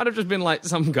Nazis. Might have just been like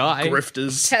some guy.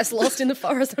 Grifters. Tess lost in the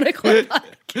forest on a quad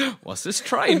bike. What's this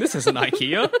train? This isn't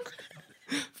IKEA.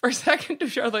 For a second, to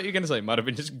show that you're going to say might have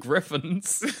been just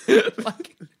griffins.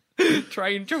 Like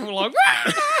train driven along.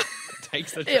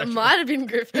 Takes the It treasure. might have been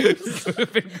Griffins. Could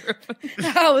have been griffins.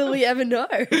 How will we ever know?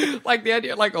 Like the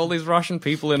idea, like all these Russian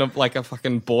people in a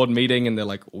fucking board meeting, and they're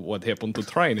like, "What happened to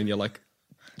train?" And you're like,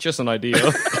 "Just an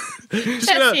idea."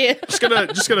 Tess here.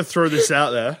 Just gonna throw this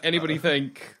out there. Anybody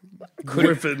think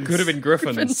Griffins. could have been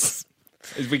griffins?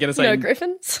 Is we going to say No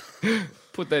griffins.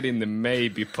 put that in the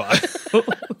maybe pile?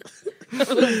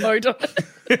 Vote on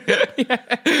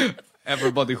it.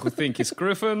 Everybody who think is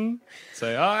Griffin,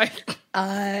 say aye.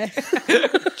 Aye.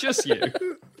 Just you.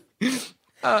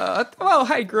 Well,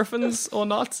 hey, Griffins or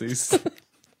Nazis.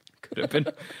 Could have been.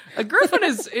 A Griffin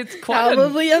is, it's quite How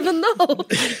will we ever know?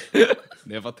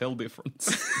 never tell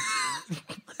difference.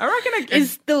 I reckon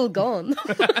It's still gone.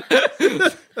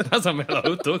 doesn't matter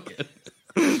who took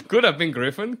it. Could have been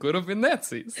Griffin, could have been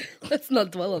Nazis. Let's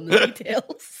not dwell on the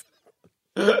details.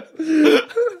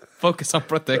 Focus on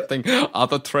protecting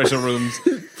other treasure rooms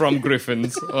from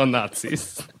Griffins or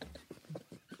Nazis.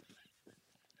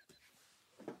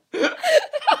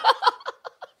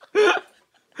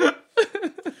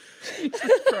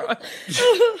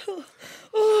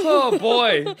 Oh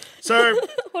boy. So,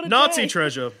 What a Nazi day.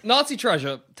 treasure. Nazi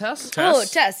treasure. Tess? Oh,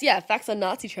 Tess, yeah, facts on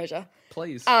Nazi treasure.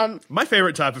 Please. My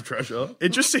favorite type of treasure. It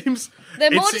just seems...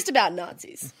 They're more it's- just about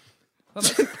Nazis.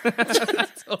 okay.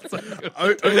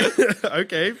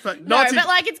 But No, Nazi... but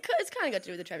like it's kind of got to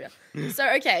do with the trivia. So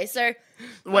okay, so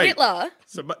Wait. Hitler.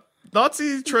 So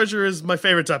Nazi treasure is my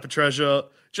favorite type of treasure,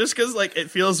 just because like it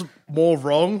feels more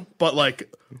wrong, but like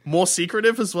more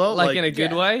secretive as well. like in a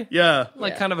good way? yeah.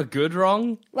 Like kind of a good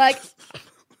wrong? Like,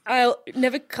 I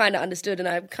never kind of understood, and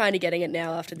I'm kind of getting it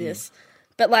now after this.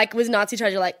 But like, was Nazi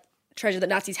treasure like treasure that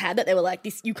Nazis had that they were like,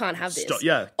 "This, you can't have this"?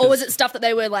 yeah, Or was it stuff that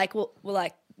they were like, "Well, we're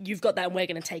like, you've got that, and we're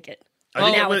going to take it." I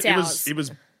think now it's ours. It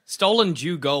was Stolen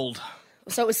Jew gold.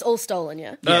 So it was all stolen,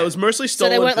 yeah. it was mostly So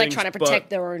stolen. they weren't like things, trying to but-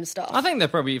 protect their own stuff. I think they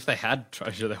probably, if they had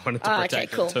treasure, they wanted to Ah, protect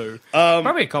okay, cool. it too.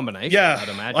 Probably a combination, Yeah, I'd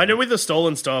imagine. I know with the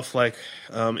stolen stuff, like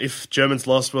if Germans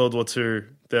lost World War II,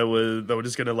 they were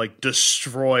just gonna like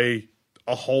destroy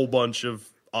a whole bunch of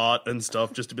art and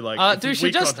stuff just to be like, Dude, she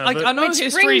we just, can't have like, it. I know Which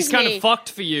history's brings kind me- of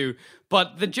fucked for you,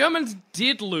 but the Germans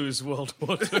did lose World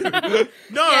War II. No,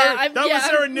 Yeah, that was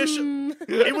their initial.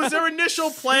 It was their initial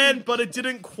plan, but it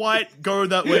didn't quite go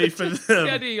that way for them.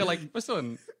 The idea, you're like, we're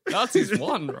still Nazis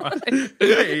won, right?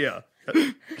 Yeah.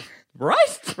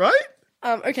 Right? Right?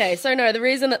 Okay, so no, the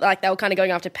reason that like they were kind of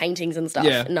going after paintings and stuff,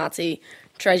 Yeah. Nazi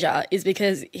treasure, is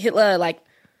because Hitler like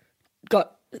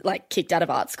got like kicked out of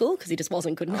art school because he just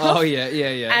wasn't good enough. Oh, yeah.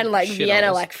 And like Shit Vienna,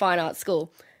 artist. like fine art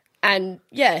school. And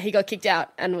yeah, he got kicked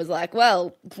out and was like,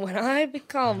 "Well, when I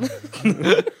become, I'm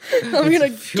gonna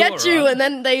get you." Führer. And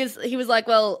then he was like,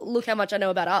 "Well, look how much I know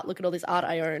about art. Look at all this art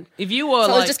I own." If you were So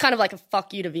it like, was just kind of like a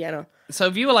fuck you to Vienna. so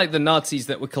if you were like the Nazis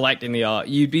that were collecting the art,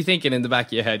 you'd be thinking in the back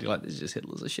of your head, you're like, this is just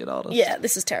Hitler's a shit artist. Yeah,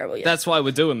 this is terrible. Yeah, That's why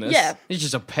we're doing this. Yeah. He's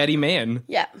just a petty man.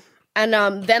 yeah. And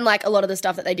then like a lot of the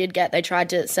stuff that they did get, they tried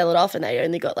to sell it off, and they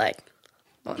only got like,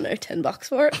 I don't know, $10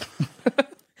 for it.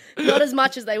 Not as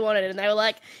much as they wanted, and they were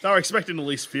like, They were expecting at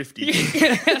least 50.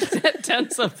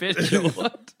 Tense a bit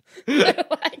short.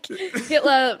 like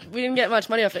Hitler, we didn't get much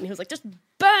money off it, and he was like, just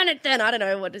burn it then. I don't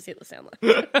know, what does Hitler sound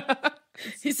like?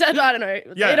 He said, I don't know,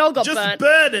 Yeah, it all got just burnt.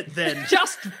 burn it then.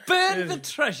 Just burn the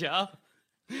treasure.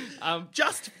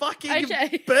 Just fucking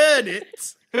Okay. burn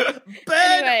it. Burn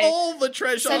Anyway, all the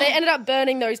treasure. So they ended up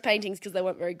burning those paintings because they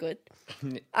weren't very good.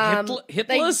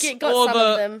 Hitler's got or some the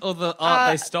of them. or the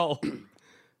art they stole?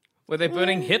 Were they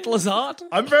burning Hitler's art?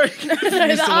 I'm very confused the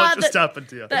to what art just that- happened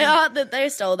here. The art that they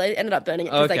stole, they ended up burning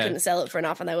it because they Okay. couldn't sell it for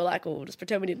enough, and they were like, "Well, we'll just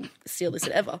pretend we didn't steal this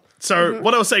ever." So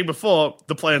what I was saying before,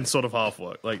 the plan sort of half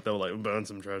worked. Like they were like, burn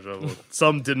some treasure. Well,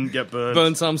 some didn't get burned.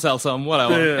 Burn some, sell some,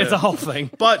 whatever. Yeah. It's a whole thing.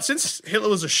 But since Hitler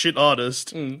was a shit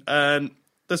artist, and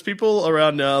there's people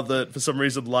around now that for some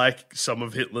reason like some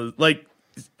of Hitler, like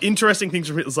interesting things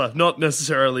from Hitler's life, not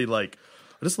necessarily like,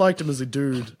 I just liked him as a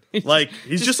dude. Like,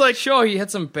 he's just like, Sure, he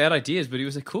had some bad ideas, but he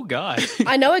was a cool guy.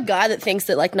 I know a guy that thinks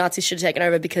that like Nazis should have taken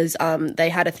over because they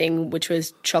had a thing which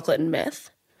was chocolate and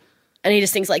meth, and he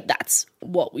just thinks like that's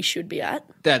what we should be at.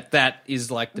 that is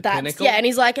like the pinnacle. Yeah, and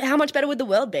he's like, how much better would the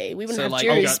world be? We wouldn't So, have like,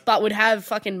 Jews, okay. but would have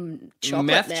fucking chocolate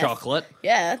meth chocolate.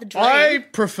 Yeah, the dream. I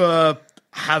prefer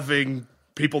having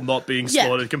people not being Yeah.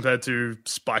 slaughtered compared to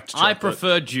spiked chocolate. I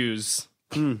prefer Jews.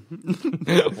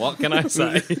 What can I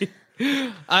say?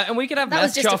 And we could have That meth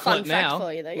was just a chocolate fun now. fact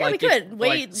for you, though. Yeah, Like we if- could.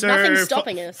 like- Nothing's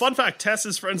stopping us. Fun fact, Tess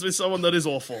is friends with someone that is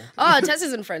awful. Oh, Tess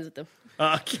isn't friends with them.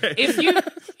 Okay. If you, what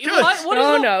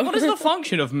Oh, is no. what is the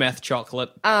function of meth chocolate?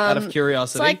 Out of It's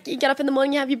curiosity, like you get up in the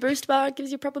morning, you have your boost bar, it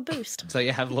gives you a proper boost. so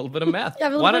you have a little bit of meth.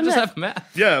 have a little Why bit not of just meth. have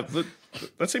meth? Yeah,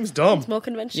 that seems dumb. More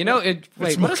conventional. You know,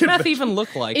 wait, what does meth even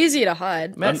look like? easier to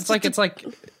hide. Meth, it's like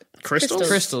Crystals?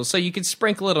 crystals. So you could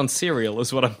sprinkle it on cereal,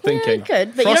 is what I'm Yeah, you thinking.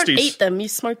 could, but you Frosties. don't eat them, you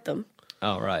smoke them.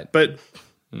 Oh right, But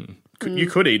you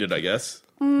could eat it, I guess.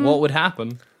 what would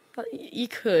happen? You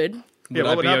could. Yeah,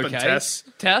 what would happen, Tess?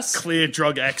 Tess? Clear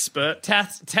drug expert.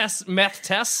 Tess, meth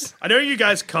Tess. I know you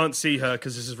guys can't see her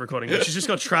because this is recording, but she's just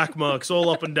got track marks all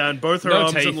up and down, both her No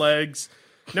arms teeth. and legs.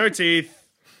 No teeth.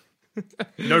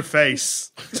 No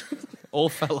face. All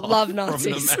fell off. Love from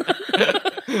Nazis.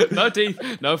 the man. No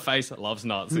teeth, no face, loves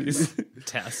Nazis.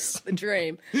 Tess. The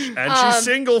dream. And she's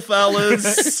single,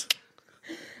 fellas.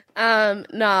 No,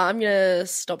 I'm gonna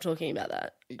stop talking about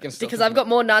that Because because I've got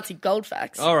more Nazi gold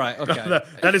facts. All right, okay.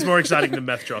 That is more exciting than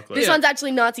meth chocolate. This one's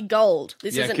actually Nazi gold.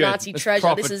 This Yeah, isn't good. Nazi It's treasure.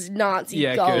 proper- This is Nazi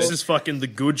Yeah, gold. good. This is fucking the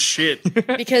good shit.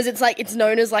 Because it's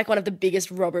known as like one of the biggest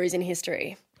robberies in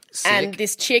history. And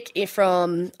this chick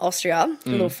from Austria, a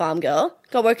little farm girl,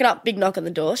 got woken up, big knock on the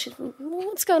door. She's,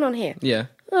 what's going on here? Yeah.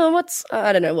 Oh,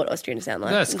 I don't know what Austrians sound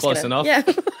like. That's I'm just close enough. Yeah.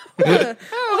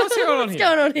 Oh, what's going on What's here?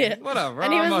 going on here? Whatever.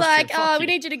 And he I'm was Austrian. like, Fuck we you.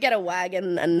 need you to get a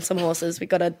wagon and some horses. We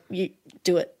gotta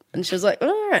do it. And she was like,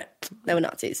 all right. They were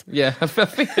Nazis. Yeah,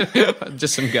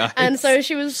 just some guy. And so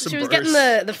she was Bruce. getting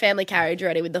the family carriage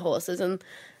ready with the horses, and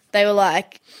they were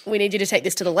like, we need you to take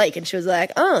this to the lake. And she was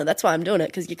like, oh, that's why I'm doing it,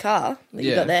 because your car that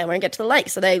you Yeah. got there won't get to the lake.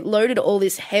 So they loaded all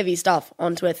this heavy stuff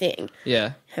onto her thing,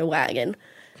 Yeah. her wagon.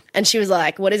 And she was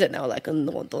like, what is it? And they were like,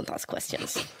 no, don't ask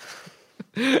questions.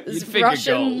 It's figure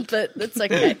Russian, gold. but it's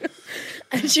okay.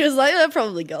 And she was like,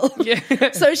 probably gold.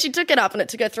 Yeah. So she took it up, and it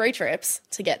took her 3 trips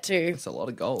to get It's a lot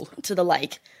of gold. to the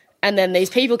lake. And then these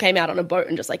people came out on a boat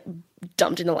and just like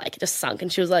dumped in the lake. It just sunk.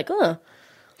 And she was like, oh,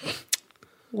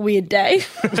 weird day.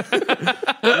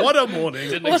 What a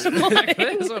morning. What a morning.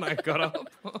 That's when I got up.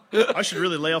 I should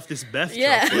really lay off this meth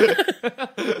Yeah.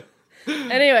 chocolate.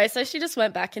 Anyway, so she just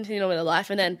went back, continued on with her life.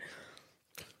 And then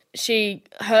she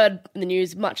heard the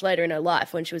news much later in her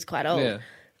life when she was quite old.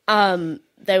 Yeah.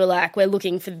 They were like, we're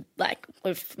looking for, like,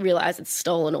 we've realised it's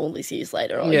stolen all these years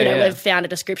later. Or, Yeah, yeah. we've found a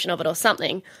description of it or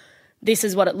something. This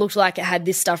is what it looked like. It had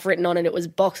this stuff written on it. It was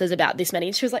boxes about this many.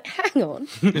 And she was like, hang on.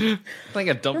 I think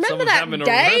I dumped some Remember of that them in a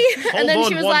day? ref. And then Hold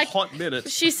she on was one like, hot minute.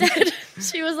 she said,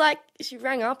 she was like, she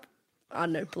rang up, I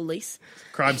don't know, police.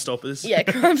 Crime Stoppers. Yeah,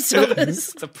 crime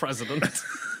stoppers The president.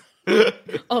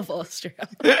 of Austria.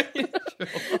 The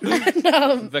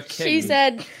king. She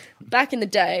said, back in the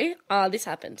day, this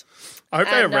happened. I hope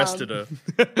they And, arrested her.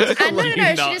 And no, she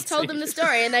Nazis. just told them the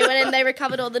story, and they went and they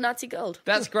recovered all the Nazi gold.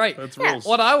 That's great. That's rules.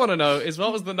 What I want to know is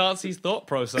what was the Nazis' thought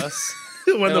process?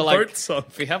 When They the were like, boat sunk.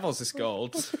 if we have all this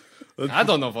gold, I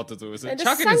don't know what to do with They it.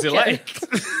 just Chuck it in the sunk it.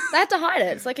 lake. They had to hide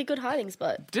it. It's like a good hiding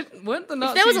spot. Weren't the If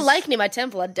Nazis... there was a lake near my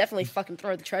temple, I'd definitely fucking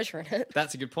throw the treasure in it.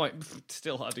 That's a good point.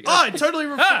 Still hard to get. Oh, I totally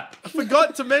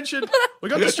forgot to mention. We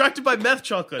got distracted by meth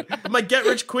chocolate. With my get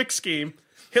rich quick scheme,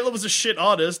 Hitler was a shit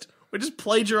artist. We just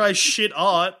plagiarized shit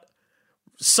art,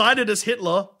 cite it as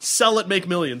Hitler, sell it, make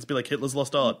millions. Be like, Hitler's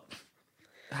lost art.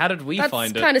 How did we That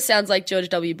find it? kind of sounds like George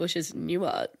W. Bush's new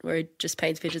art, where he just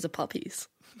paints pictures of puppies.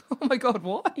 Oh my god,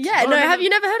 what? Yeah, no, have you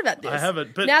never heard about this? I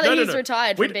haven't, but now that no, he's no.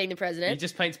 retired We- from being the He president,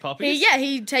 just paints puppies?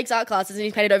 he takes art classes and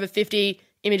he's painted over 50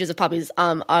 images of puppies.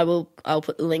 I'll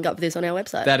put the link up for this on our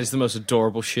website. That is the most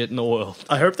adorable shit in the world.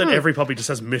 I hope that every puppy just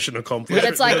has mission accomplished. But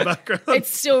it's in the like background. it's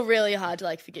still really hard to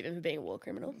like forgive him for being a war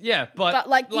criminal. Yeah, but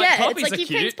But yeah, it's puppies like are he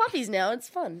cute. paints puppies now. It's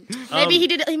fun. Maybe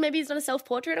he's done a self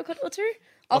portrait or two.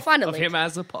 I'll find a of link. him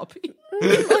as a puppy.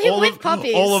 Or him with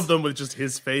puppies. all of them with just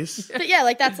his face. But yeah,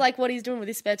 like that's like what he's doing with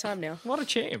his spare time now. What a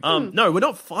champ. No, we're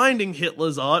not finding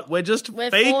Hitler's art. We're just We're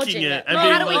faking forging it. it. And Well,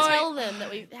 being how do we like, tell them that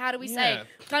we? How do we say? Yeah.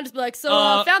 Can't just be like, so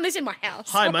I found this in my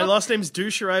house. Hi, my last name's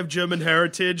Duscher. I have German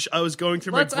heritage. I was going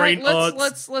through Let's- my brain let's-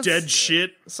 arts, let's- dead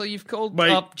shit. So you've called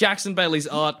Wait. up Jackson Bailey's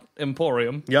Art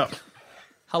Emporium. Yep.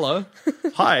 Hello.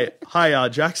 Hi,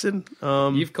 Jackson.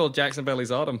 You've called Jackson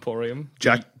Bailey's Art Emporium.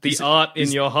 Jack- The is it- art in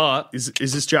your heart. Is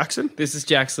this Jackson? This is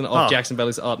Jackson of Ah. Jackson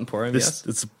Bailey's Art Emporium, yes.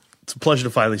 It's a pleasure to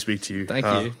finally speak to you. Thank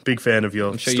you. Big fan of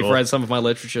your I'm sure store. you've read some of my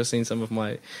literature, seen some of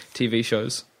my TV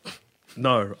shows.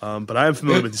 No, but I am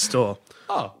familiar with the store.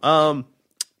 Oh.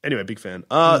 Anyway, big fan.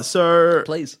 So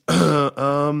Please.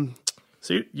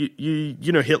 so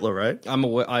you know Hitler, right? I'm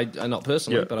aware, not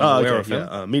personally, but I'm aware of him.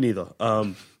 Yeah, me neither.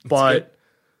 But good.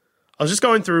 I was just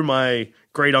going through my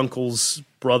great uncle's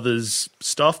brother's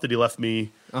stuff that he left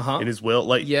me in his will.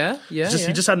 Like, Yeah, yeah, he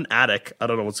yeah. just had an attic. I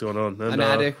don't know what's going on. And, An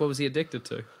addict, what was he addicted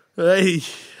to? Hey,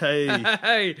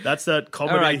 Hey. that's that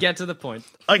comedy. All right, get to the point.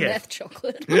 Okay, Meth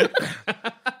chocolate.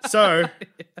 so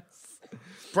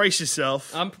brace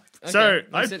yourself. Okay, So I'm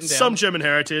I have sitting down. Mm-hmm. some German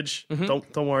heritage.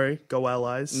 Don't worry. Go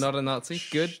Allies. Not a Nazi.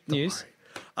 Good news.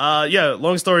 Yeah.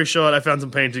 Long story short, I found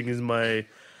some paintings in my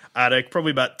attic.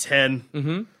 Probably about 10.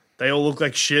 Mm-hmm. They all look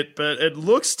like shit, but it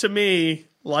looks to me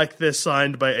like they're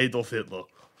signed by Adolf Hitler.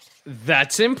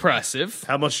 That's impressive.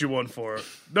 How much you want for it?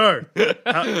 No.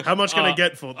 How much can I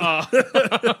get for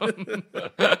them?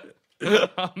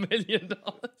 $1 million.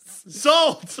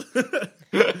 Sold!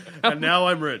 And now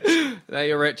I'm rich. Now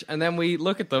you're rich. And then we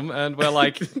look at them and we're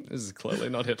like, this is clearly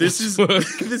not Hitler's This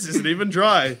work. isn't even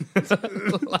dry.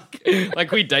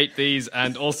 like we date these,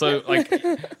 and also like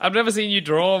I've never seen you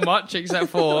draw much except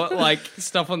for like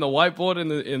stuff on the whiteboard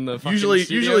in the fucking Usually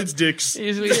studio. it's dicks.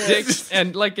 Usually it's dicks,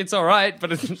 and like it's all right,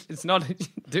 but it's not.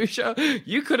 Dusha,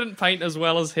 you couldn't paint as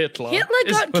well as Hitler. Hitler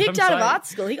is got what kicked I'm out of saying. art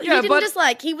school. He Yeah, didn't but- just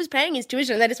like, he was paying his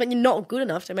tuition and they just went, you're not good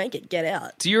enough to make it, get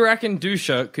out. Do you reckon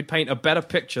Dusha could paint a better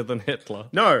picture than Hitler?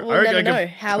 No, We'll I reckon never I know.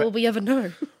 can. How will we ever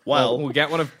know? Well, we'll get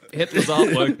one of Hitler's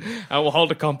artwork and we'll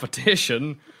hold a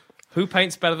competition. Who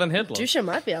paints better than Hitler? Dusha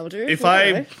might be able to. If You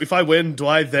don't know. I win, do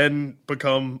I then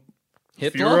become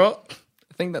Hitler? Führer?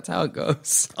 I think that's how it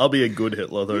goes. I'll be a good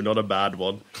Hitler though, not a bad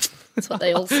one. That's what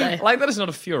they all say. I like that it's not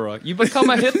a Führer. You become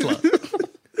a Hitler.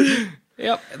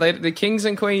 Yep, the kings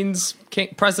and queens,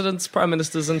 presidents, prime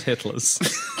ministers, and Hitlers.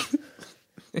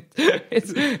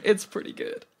 it's pretty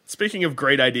good. Speaking of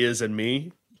great ideas and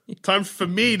me, time for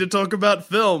me to talk about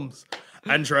films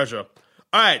and treasure.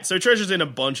 All right, so Treasure's in a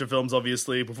bunch of films,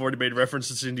 obviously. We've already made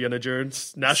references to Indiana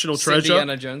Jones. National Treasure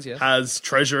Indiana Jones, yes. has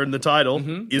treasure in the title,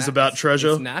 is about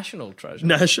treasure. It's national treasure.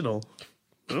 National.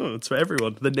 Oh, it's for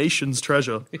everyone. The nation's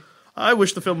treasure. I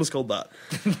wish the film was called that.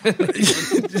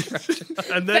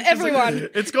 And then For everyone.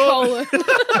 It's called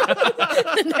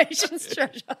The nation's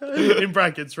treasure. in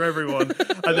brackets for everyone,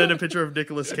 and then a picture of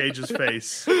Nicolas Cage's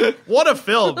face. What a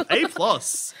film! A+.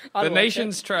 The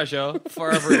nation's treasure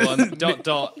for everyone. ...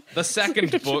 The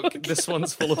second book. This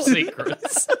one's full of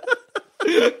secrets.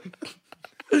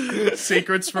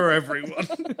 Secrets for everyone.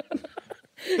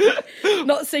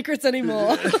 Not secrets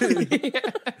anymore.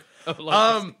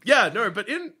 Yeah, no, but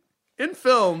in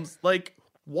films, like,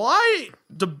 why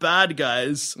do bad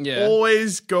guys Yeah.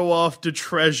 always go after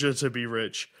treasure to be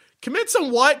rich? Commit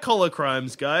some white collar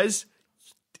crimes, guys.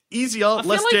 Easier,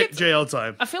 less like it's- jail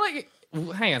time. I feel like...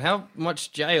 Hang on, how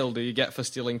much jail do you get for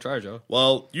stealing treasure?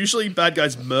 Well, usually bad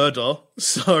guys murder,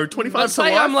 so 25 Let's to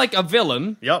say life. I'm like a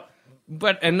villain, Yep.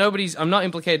 I'm not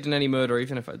implicated in any murder,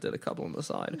 even if I did a couple on the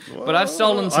side. But I've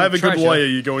stolen some I have a treasure. good lawyer,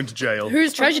 you go into jail.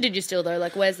 Whose treasure did you steal, though?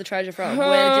 Like, where's the treasure from?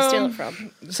 Where did you steal it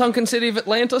from? Sunken city of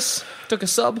Atlantis. Took a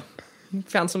sub.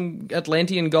 Found some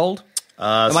Atlantean gold.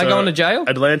 Am I going to jail?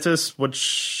 Atlantis,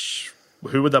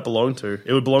 who would that belong to?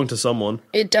 It would belong to someone.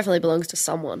 It definitely belongs to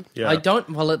someone. Yeah. I don't.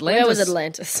 Well, Atlantis. Where was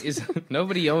Atlantis? Is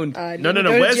nobody owned. No. Go to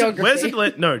Where's geography.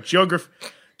 Atlantis? No, geographically.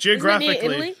 Isn't it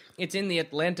near Italy? It's in the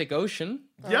Atlantic Ocean.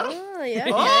 Yeah. Oh, yeah.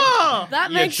 Okay. Ah! That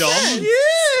You makes dumb. sense.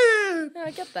 Yeah. Yeah,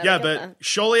 I get that. Yeah, I get but that.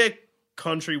 surely a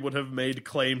country would have made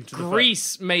claim to the fact-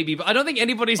 Greece, maybe, but I don't think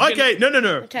anybody's. Okay, no.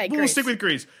 Okay, We'll Greece. stick with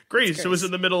Greece. Greece, who was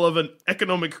in the middle of an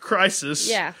economic crisis.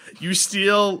 Yeah. You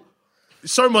steal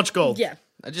so much gold. Yeah.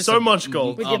 So much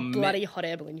gold. With your bloody hot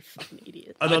air balloon, you fucking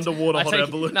idiot. An underwater hot air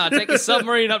balloon. No, take a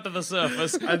submarine up to the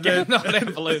surface and get an hot air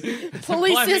balloon.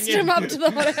 Police Climbing system in. up to the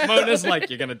hot air Mona's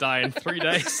like, you're gonna die in 3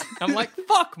 days. I'm like,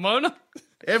 fuck, Mona.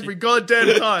 Every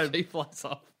goddamn time. She flies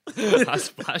off. I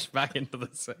splash back into the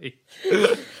sea.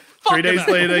 3 days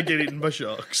later, get eaten by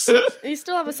sharks. You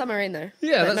still have a submarine, though.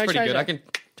 Yeah, But that's no pretty treasure. good. I can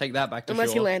take that back to Unless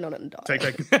shore. you land on it and die.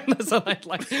 Take that. So I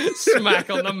like smack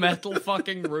on the metal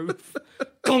fucking roof.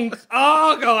 Gunk.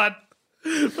 Oh god.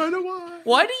 I don't know why.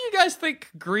 Why do you guys think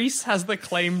Greece has the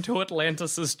claim to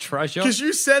Atlantis' treasure? Because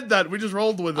you said that, we just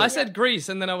rolled with it. I said Greece,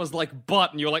 and then I was like, but,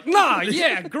 and you were like, nah,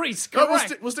 yeah, Greece, No,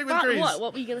 correct. we'll stick with But Greece.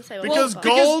 what were you going to say? Because Well,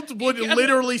 gold would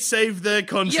literally save their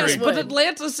country. Yes, but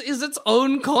Atlantis is its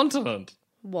own continent.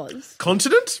 was.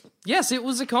 Continent? Yes, it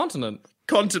was a continent.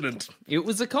 Continent. It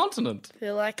was a continent. I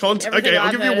feel like Okay, everything I'll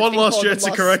I've give you heard, one it's been last called chance the to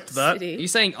Lost correct that. City. Are you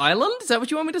saying island? Is that what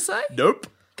you want me to say? Nope.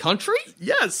 Country?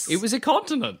 Yes. It was a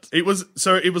continent. It was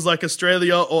like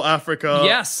Australia or Africa.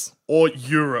 Yes. Or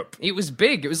Europe. It was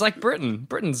big. It was like Britain.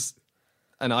 Britain's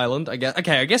an island, I guess.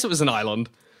 Okay, I guess it was an island.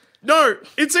 No,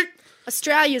 it's a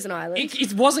Australia's an island.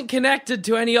 It wasn't connected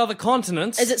to any other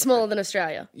continents. Is it smaller than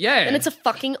Australia? Yeah. And it's a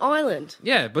fucking island.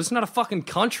 Yeah, but it's not a fucking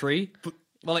country.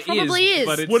 Well, it Probably is.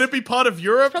 But it's, Would it be part of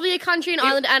Europe? Probably a country, an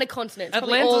island, and a continent. It's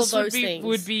probably all of Atlantis those things.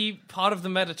 would be part of the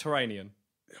Mediterranean.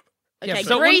 Okay,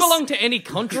 So it Greece, wouldn't belong to any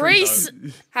country. Greece though.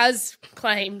 has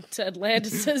claim to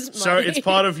Atlantis' money. So it's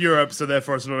part of Europe, so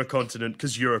therefore it's not a continent,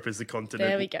 because Europe is the continent.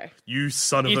 There we go. You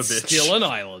son of It's a bitch. still an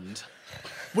island.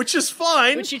 Which is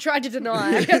fine. Which you tried to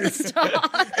deny at the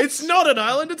start. It's not an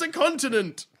island, it's a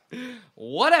continent.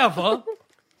 Whatever.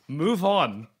 Move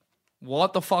on.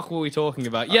 What the fuck were we talking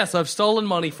about? Yes, I've stolen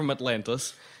money from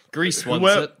Atlantis. Greece wants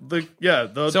it.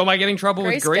 So So am I getting trouble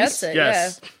Greece with Greece? gets it,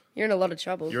 yes. You're in a lot of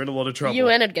trouble. You're in a lot of trouble. The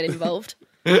UN would get involved.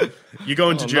 You're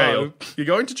going to jail. no. You're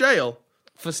going to jail.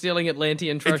 For stealing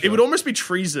Atlantean treasure. It would almost be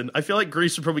treason. I feel like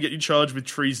Greece would probably get you charged with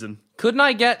treason. Couldn't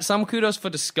I get some kudos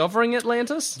for discovering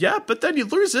Atlantis? Yeah, but then you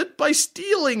lose it by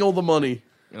stealing all the money.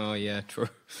 Oh, yeah,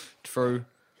 true.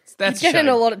 That's Get a in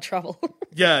shame. a lot of trouble.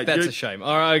 Yeah, That's a shame.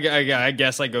 All right, I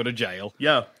guess I go to jail.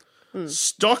 Yeah.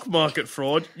 Stock market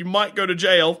fraud, you might go to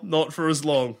jail, not for as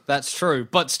long. That's true.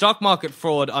 But stock market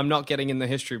fraud, I'm not getting in the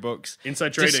history books.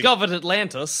 Inside trading. Discovered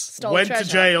Atlantis. Stole Went treasure. to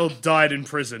jail, died in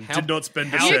prison, did not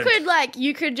spend a cent.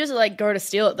 You could just like go to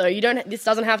steal it though. You don't. This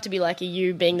doesn't have to be like a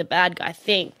you being the bad guy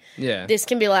thing. Yeah. This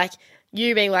can be like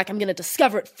you being like, I'm going to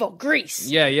discover it for Greece.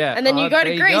 Yeah. And then you go to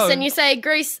there Greece go. and you say,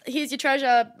 Greece, here's your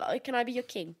treasure. Can I be your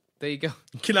king? There you go.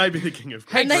 Can I be the king of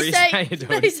Hey, Greece? they Greece, say- how you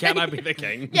doing? they say- Can I be the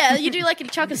king? Yeah, you do like a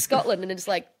chunk of Scotland and then just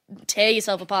like tear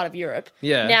yourself apart of Europe.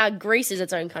 Yeah. Now Greece is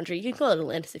its own country. You can call it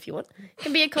Atlantis if you want. It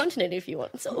can be a continent if you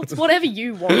want. So it's whatever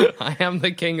you want. I am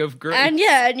the king of Greece. And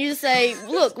yeah, and you just say,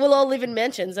 look, we'll all live in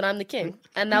mansions and I'm the king.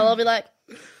 And they'll all be like,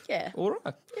 yeah, All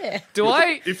right. yeah. Do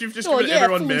I? If you've just Oh, given yeah,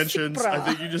 everyone full mansions, Cipra. I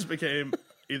think you just became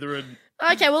either an...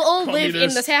 Okay, we'll all live in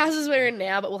Communist. the houses we're in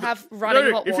now, but we'll have running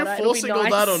No, hot if water. you're It'll be forcing all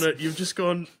nice. that on it, you've just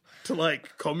gone to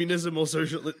like communism or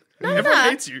socialism. Everyone no.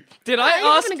 hates you. Did you're I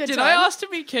ask? having a good Did time. I ask to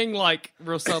be king like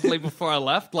real subtly before I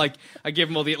left? Like I give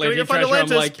him all the Gonna Atlantean go find treasure.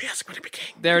 I'm Atlantis. like, Yes, I'm gonna be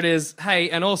king. there it is. Hey,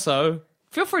 and also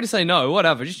feel free to say no.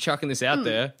 Whatever. Just chucking this out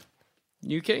there.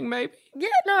 New king, maybe. Yeah,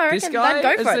 no, I This reckon guy they'd go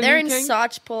is for the it. They're new in king?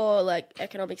 such poor like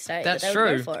economic state That's that they would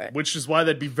true. go for it. Which is why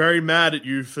they'd be very mad at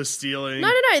you for stealing.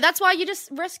 No, that's why you just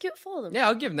rescue it for them. Yeah,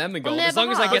 I'll give them the gold their as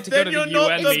long as I behalf. get to But go then to the you're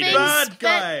not UN the meetings. bad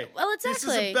guy. Well, This is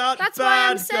exactly. about That's why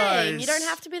I'm bad saying guys. you don't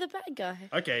have to be the bad guy.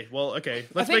 Okay, well, okay. I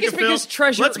Let's think make a it's film. because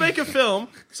treasure- Let's make a film.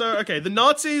 So, okay, the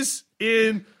Nazis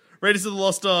in Raiders of the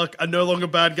Lost Ark are no longer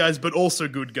bad guys, but also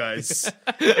good guys.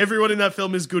 Everyone in that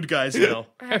film is good guys now.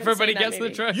 I haven't Everybody seen that gets the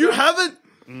movie. treasure. You haven't?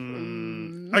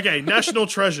 Okay, National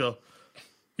Treasure.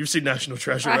 You've seen National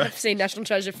Treasure, I right? have seen National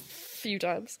Treasure a few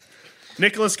times.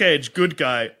 Nicolas Cage, good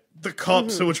guy. The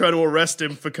cops who were trying to arrest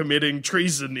him for committing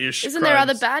treason-ish Isn't there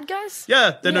other crimes. bad guys?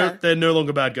 Yeah, they're Yeah. they're no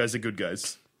longer bad guys. They're good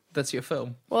guys. That's your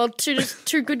film. Well, two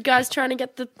good guys trying to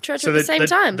get the treasure So at the same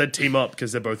time. They team up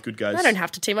because they're both good guys. They don't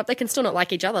have to team up. They can still not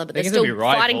like each other, but They they're can still still be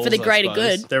fighting for the rivals, I greater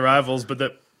suppose. good. They're rivals,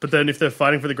 but then if they're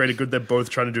fighting for the greater good, they're both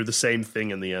trying to do the same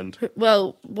thing in the end.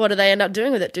 Well, what do they end up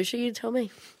doing with it, Dusha? You tell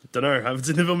me. Don't know. I haven't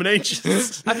seen the film in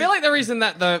ages. I feel like the reason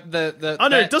that the I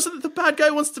know. that- Doesn't the bad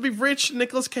guy wants to be rich?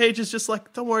 Nicolas Cage is just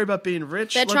like, don't worry about being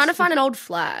rich. They're Let's trying to find an old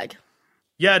flag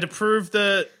Yeah, to prove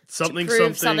that something to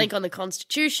prove something on the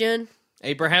Constitution.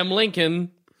 Abraham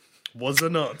Lincoln. was or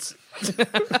not.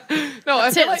 No, I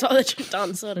That's feel it. like That's what they've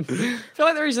done, sort of. I feel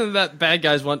like the reason that bad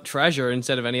guys want treasure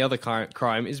instead of any other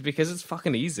crime is because it's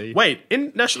fucking easy. Wait,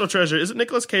 in National Treasure, isn't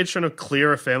Nicolas Cage trying to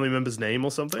clear a family member's name or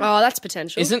something? Oh, that's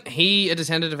potential. Isn't he a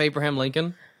descendant of Abraham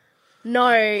Lincoln?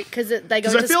 No, because they go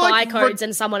 'Cause I into feel spy like codes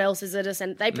and someone else is a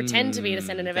descendant. They pretend to be a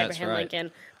descendant of that's Abraham right.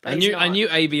 Lincoln. But I he's knew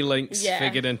not. AB Links Yeah.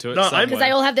 figured into it No, I'm- somewhere. Because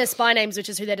they all have their spy names, which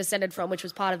is who they're descended from, which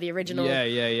was part of the original. yeah. Oh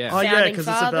yeah, Founding because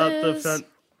it's about the. fathers.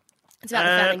 It's about the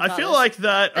founding I feel fathers. like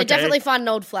that. They Okay, definitely find an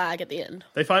old flag at the end.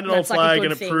 they find an old That's like a flag good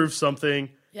and it thing. proves something.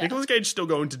 Yeah. Nicolas Cage's still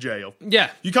going to jail. Yeah.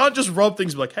 You can't just rob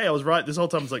things and be like, hey, I was right this whole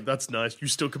time. It's like, that's nice. You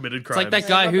still committed It's crimes. like that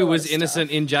guy got who a lot was of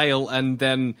innocent in jail and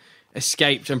then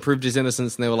escaped and proved his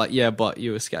innocence, and they were like, "Yeah, but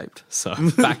you escaped, so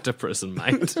back to prison,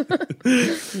 mate."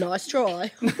 Nice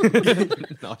try.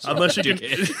 No, Unless you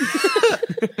dickhead.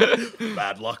 can.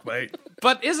 Bad luck, mate.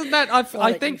 But isn't that?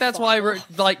 I think that's why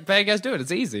like bad guys do it.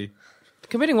 It's easy.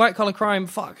 Committing white collar crime.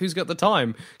 Fuck, who's got the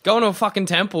time? Going to a fucking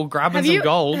temple, grabbing some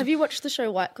gold. Have you watched the show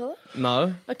White Collar?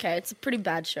 No. Okay, it's a pretty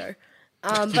bad show.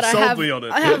 But I sold have me on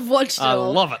it. I have watched it I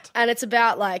all. love it. And it's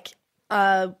about like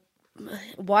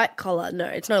white collar. No,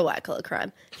 it's not a white collar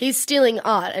crime. He's stealing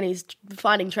art and he's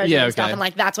finding treasure Yeah, and stuff, okay. and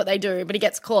like that's what they do. But he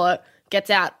gets caught, gets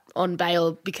out on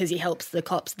bail because he helps the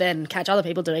cops then catch other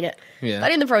people doing it. Yeah.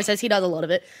 But in the process, he does a lot of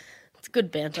it. It's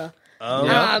good banter.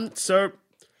 So,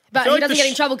 But feel he like doesn't the get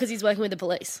in trouble because he's working with the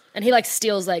police, and he like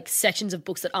steals like sections of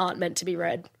books that aren't meant to be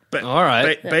read. but, All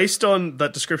right. based on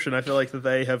that description, I feel like that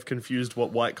they have confused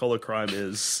what white collar crime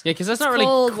is. Yeah, because that's not really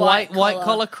called quite white white collar.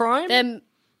 collar crime. Them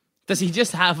Does he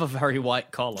just have a very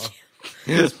white collar?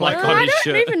 It's like I on his don't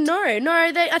shirt. even know. No,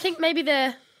 I think maybe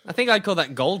they're. I think I'd call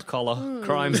that gold collar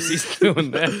crimes he's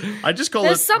doing there. I just call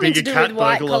There's it something being to a do cat with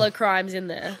white burglar. collar crimes in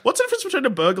there. What's the difference between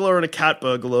a burglar and a cat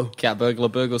burglar? Cat burglar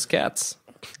burgles cats.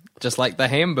 Just like the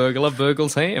hamburglar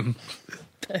burgles ham.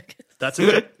 That's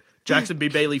a Jackson B.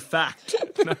 Bailey fact.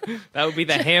 That would be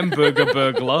the hamburger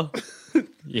burglar.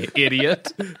 You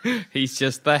idiot. He's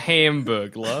just the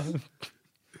hamburglar.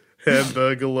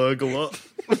 Hamburger lurgler.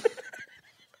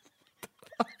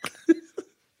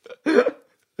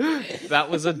 That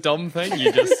was a dumb thing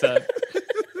you just said.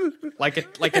 Like a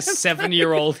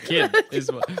 7-year-old kid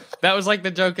is what. That was like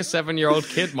the joke a 7-year-old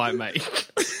kid might make.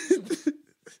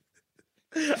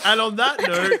 And on that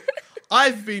note,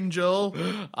 I've been Joel.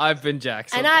 I've been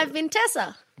Jackson. And I've been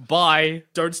Tessa. Bye.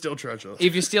 Don't steal treasure.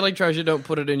 If you're stealing treasure, don't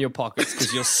put it in your pockets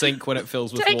because you'll sink when it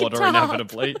fills with Take a water top.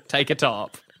 inevitably. Take a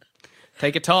top.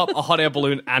 Take a top, a hot air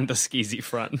balloon, and a skeezy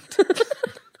front.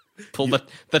 Pull the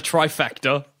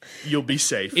trifecta. You'll be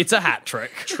safe. It's a hat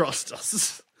trick. Trust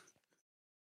us.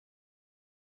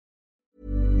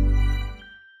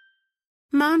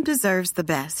 Mom deserves the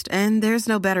best, and there's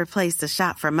no better place to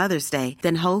shop for Mother's Day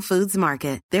than Whole Foods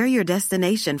Market. They're your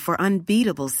destination for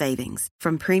unbeatable savings,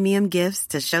 from premium gifts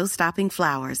to show-stopping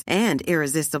flowers and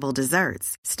irresistible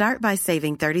desserts. Start by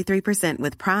saving 33%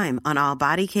 with Prime on all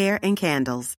body care and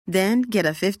candles. Then get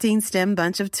a 15-stem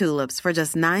bunch of tulips for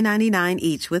just $9.99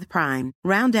 each with Prime.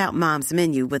 Round out Mom's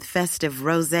menu with festive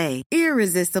rosé,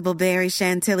 irresistible berry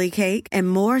chantilly cake, and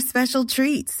more special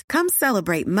treats. Come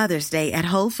celebrate Mother's Day at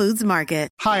Whole Foods Market.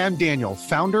 Hi, I'm Daniel,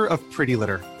 founder of Pretty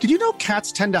Litter. Did you know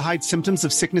cats tend to hide symptoms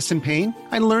of sickness and pain?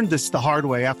 I learned this the hard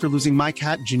way after losing my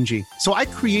cat, Gingy. So I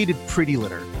created Pretty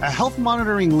Litter, a health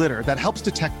monitoring litter that helps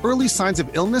detect early signs of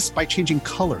illness by changing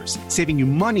colors, saving you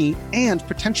money and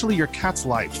potentially your cat's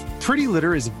life. Pretty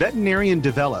Litter is veterinarian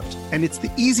developed, and it's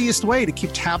the easiest way to keep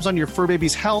tabs on your fur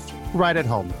baby's health right at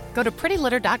home. Go to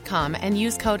prettylitter.com and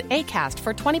use code ACAST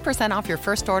for 20% off your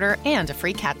first order and a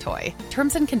free cat toy.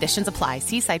 Terms and conditions apply.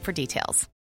 See site for details.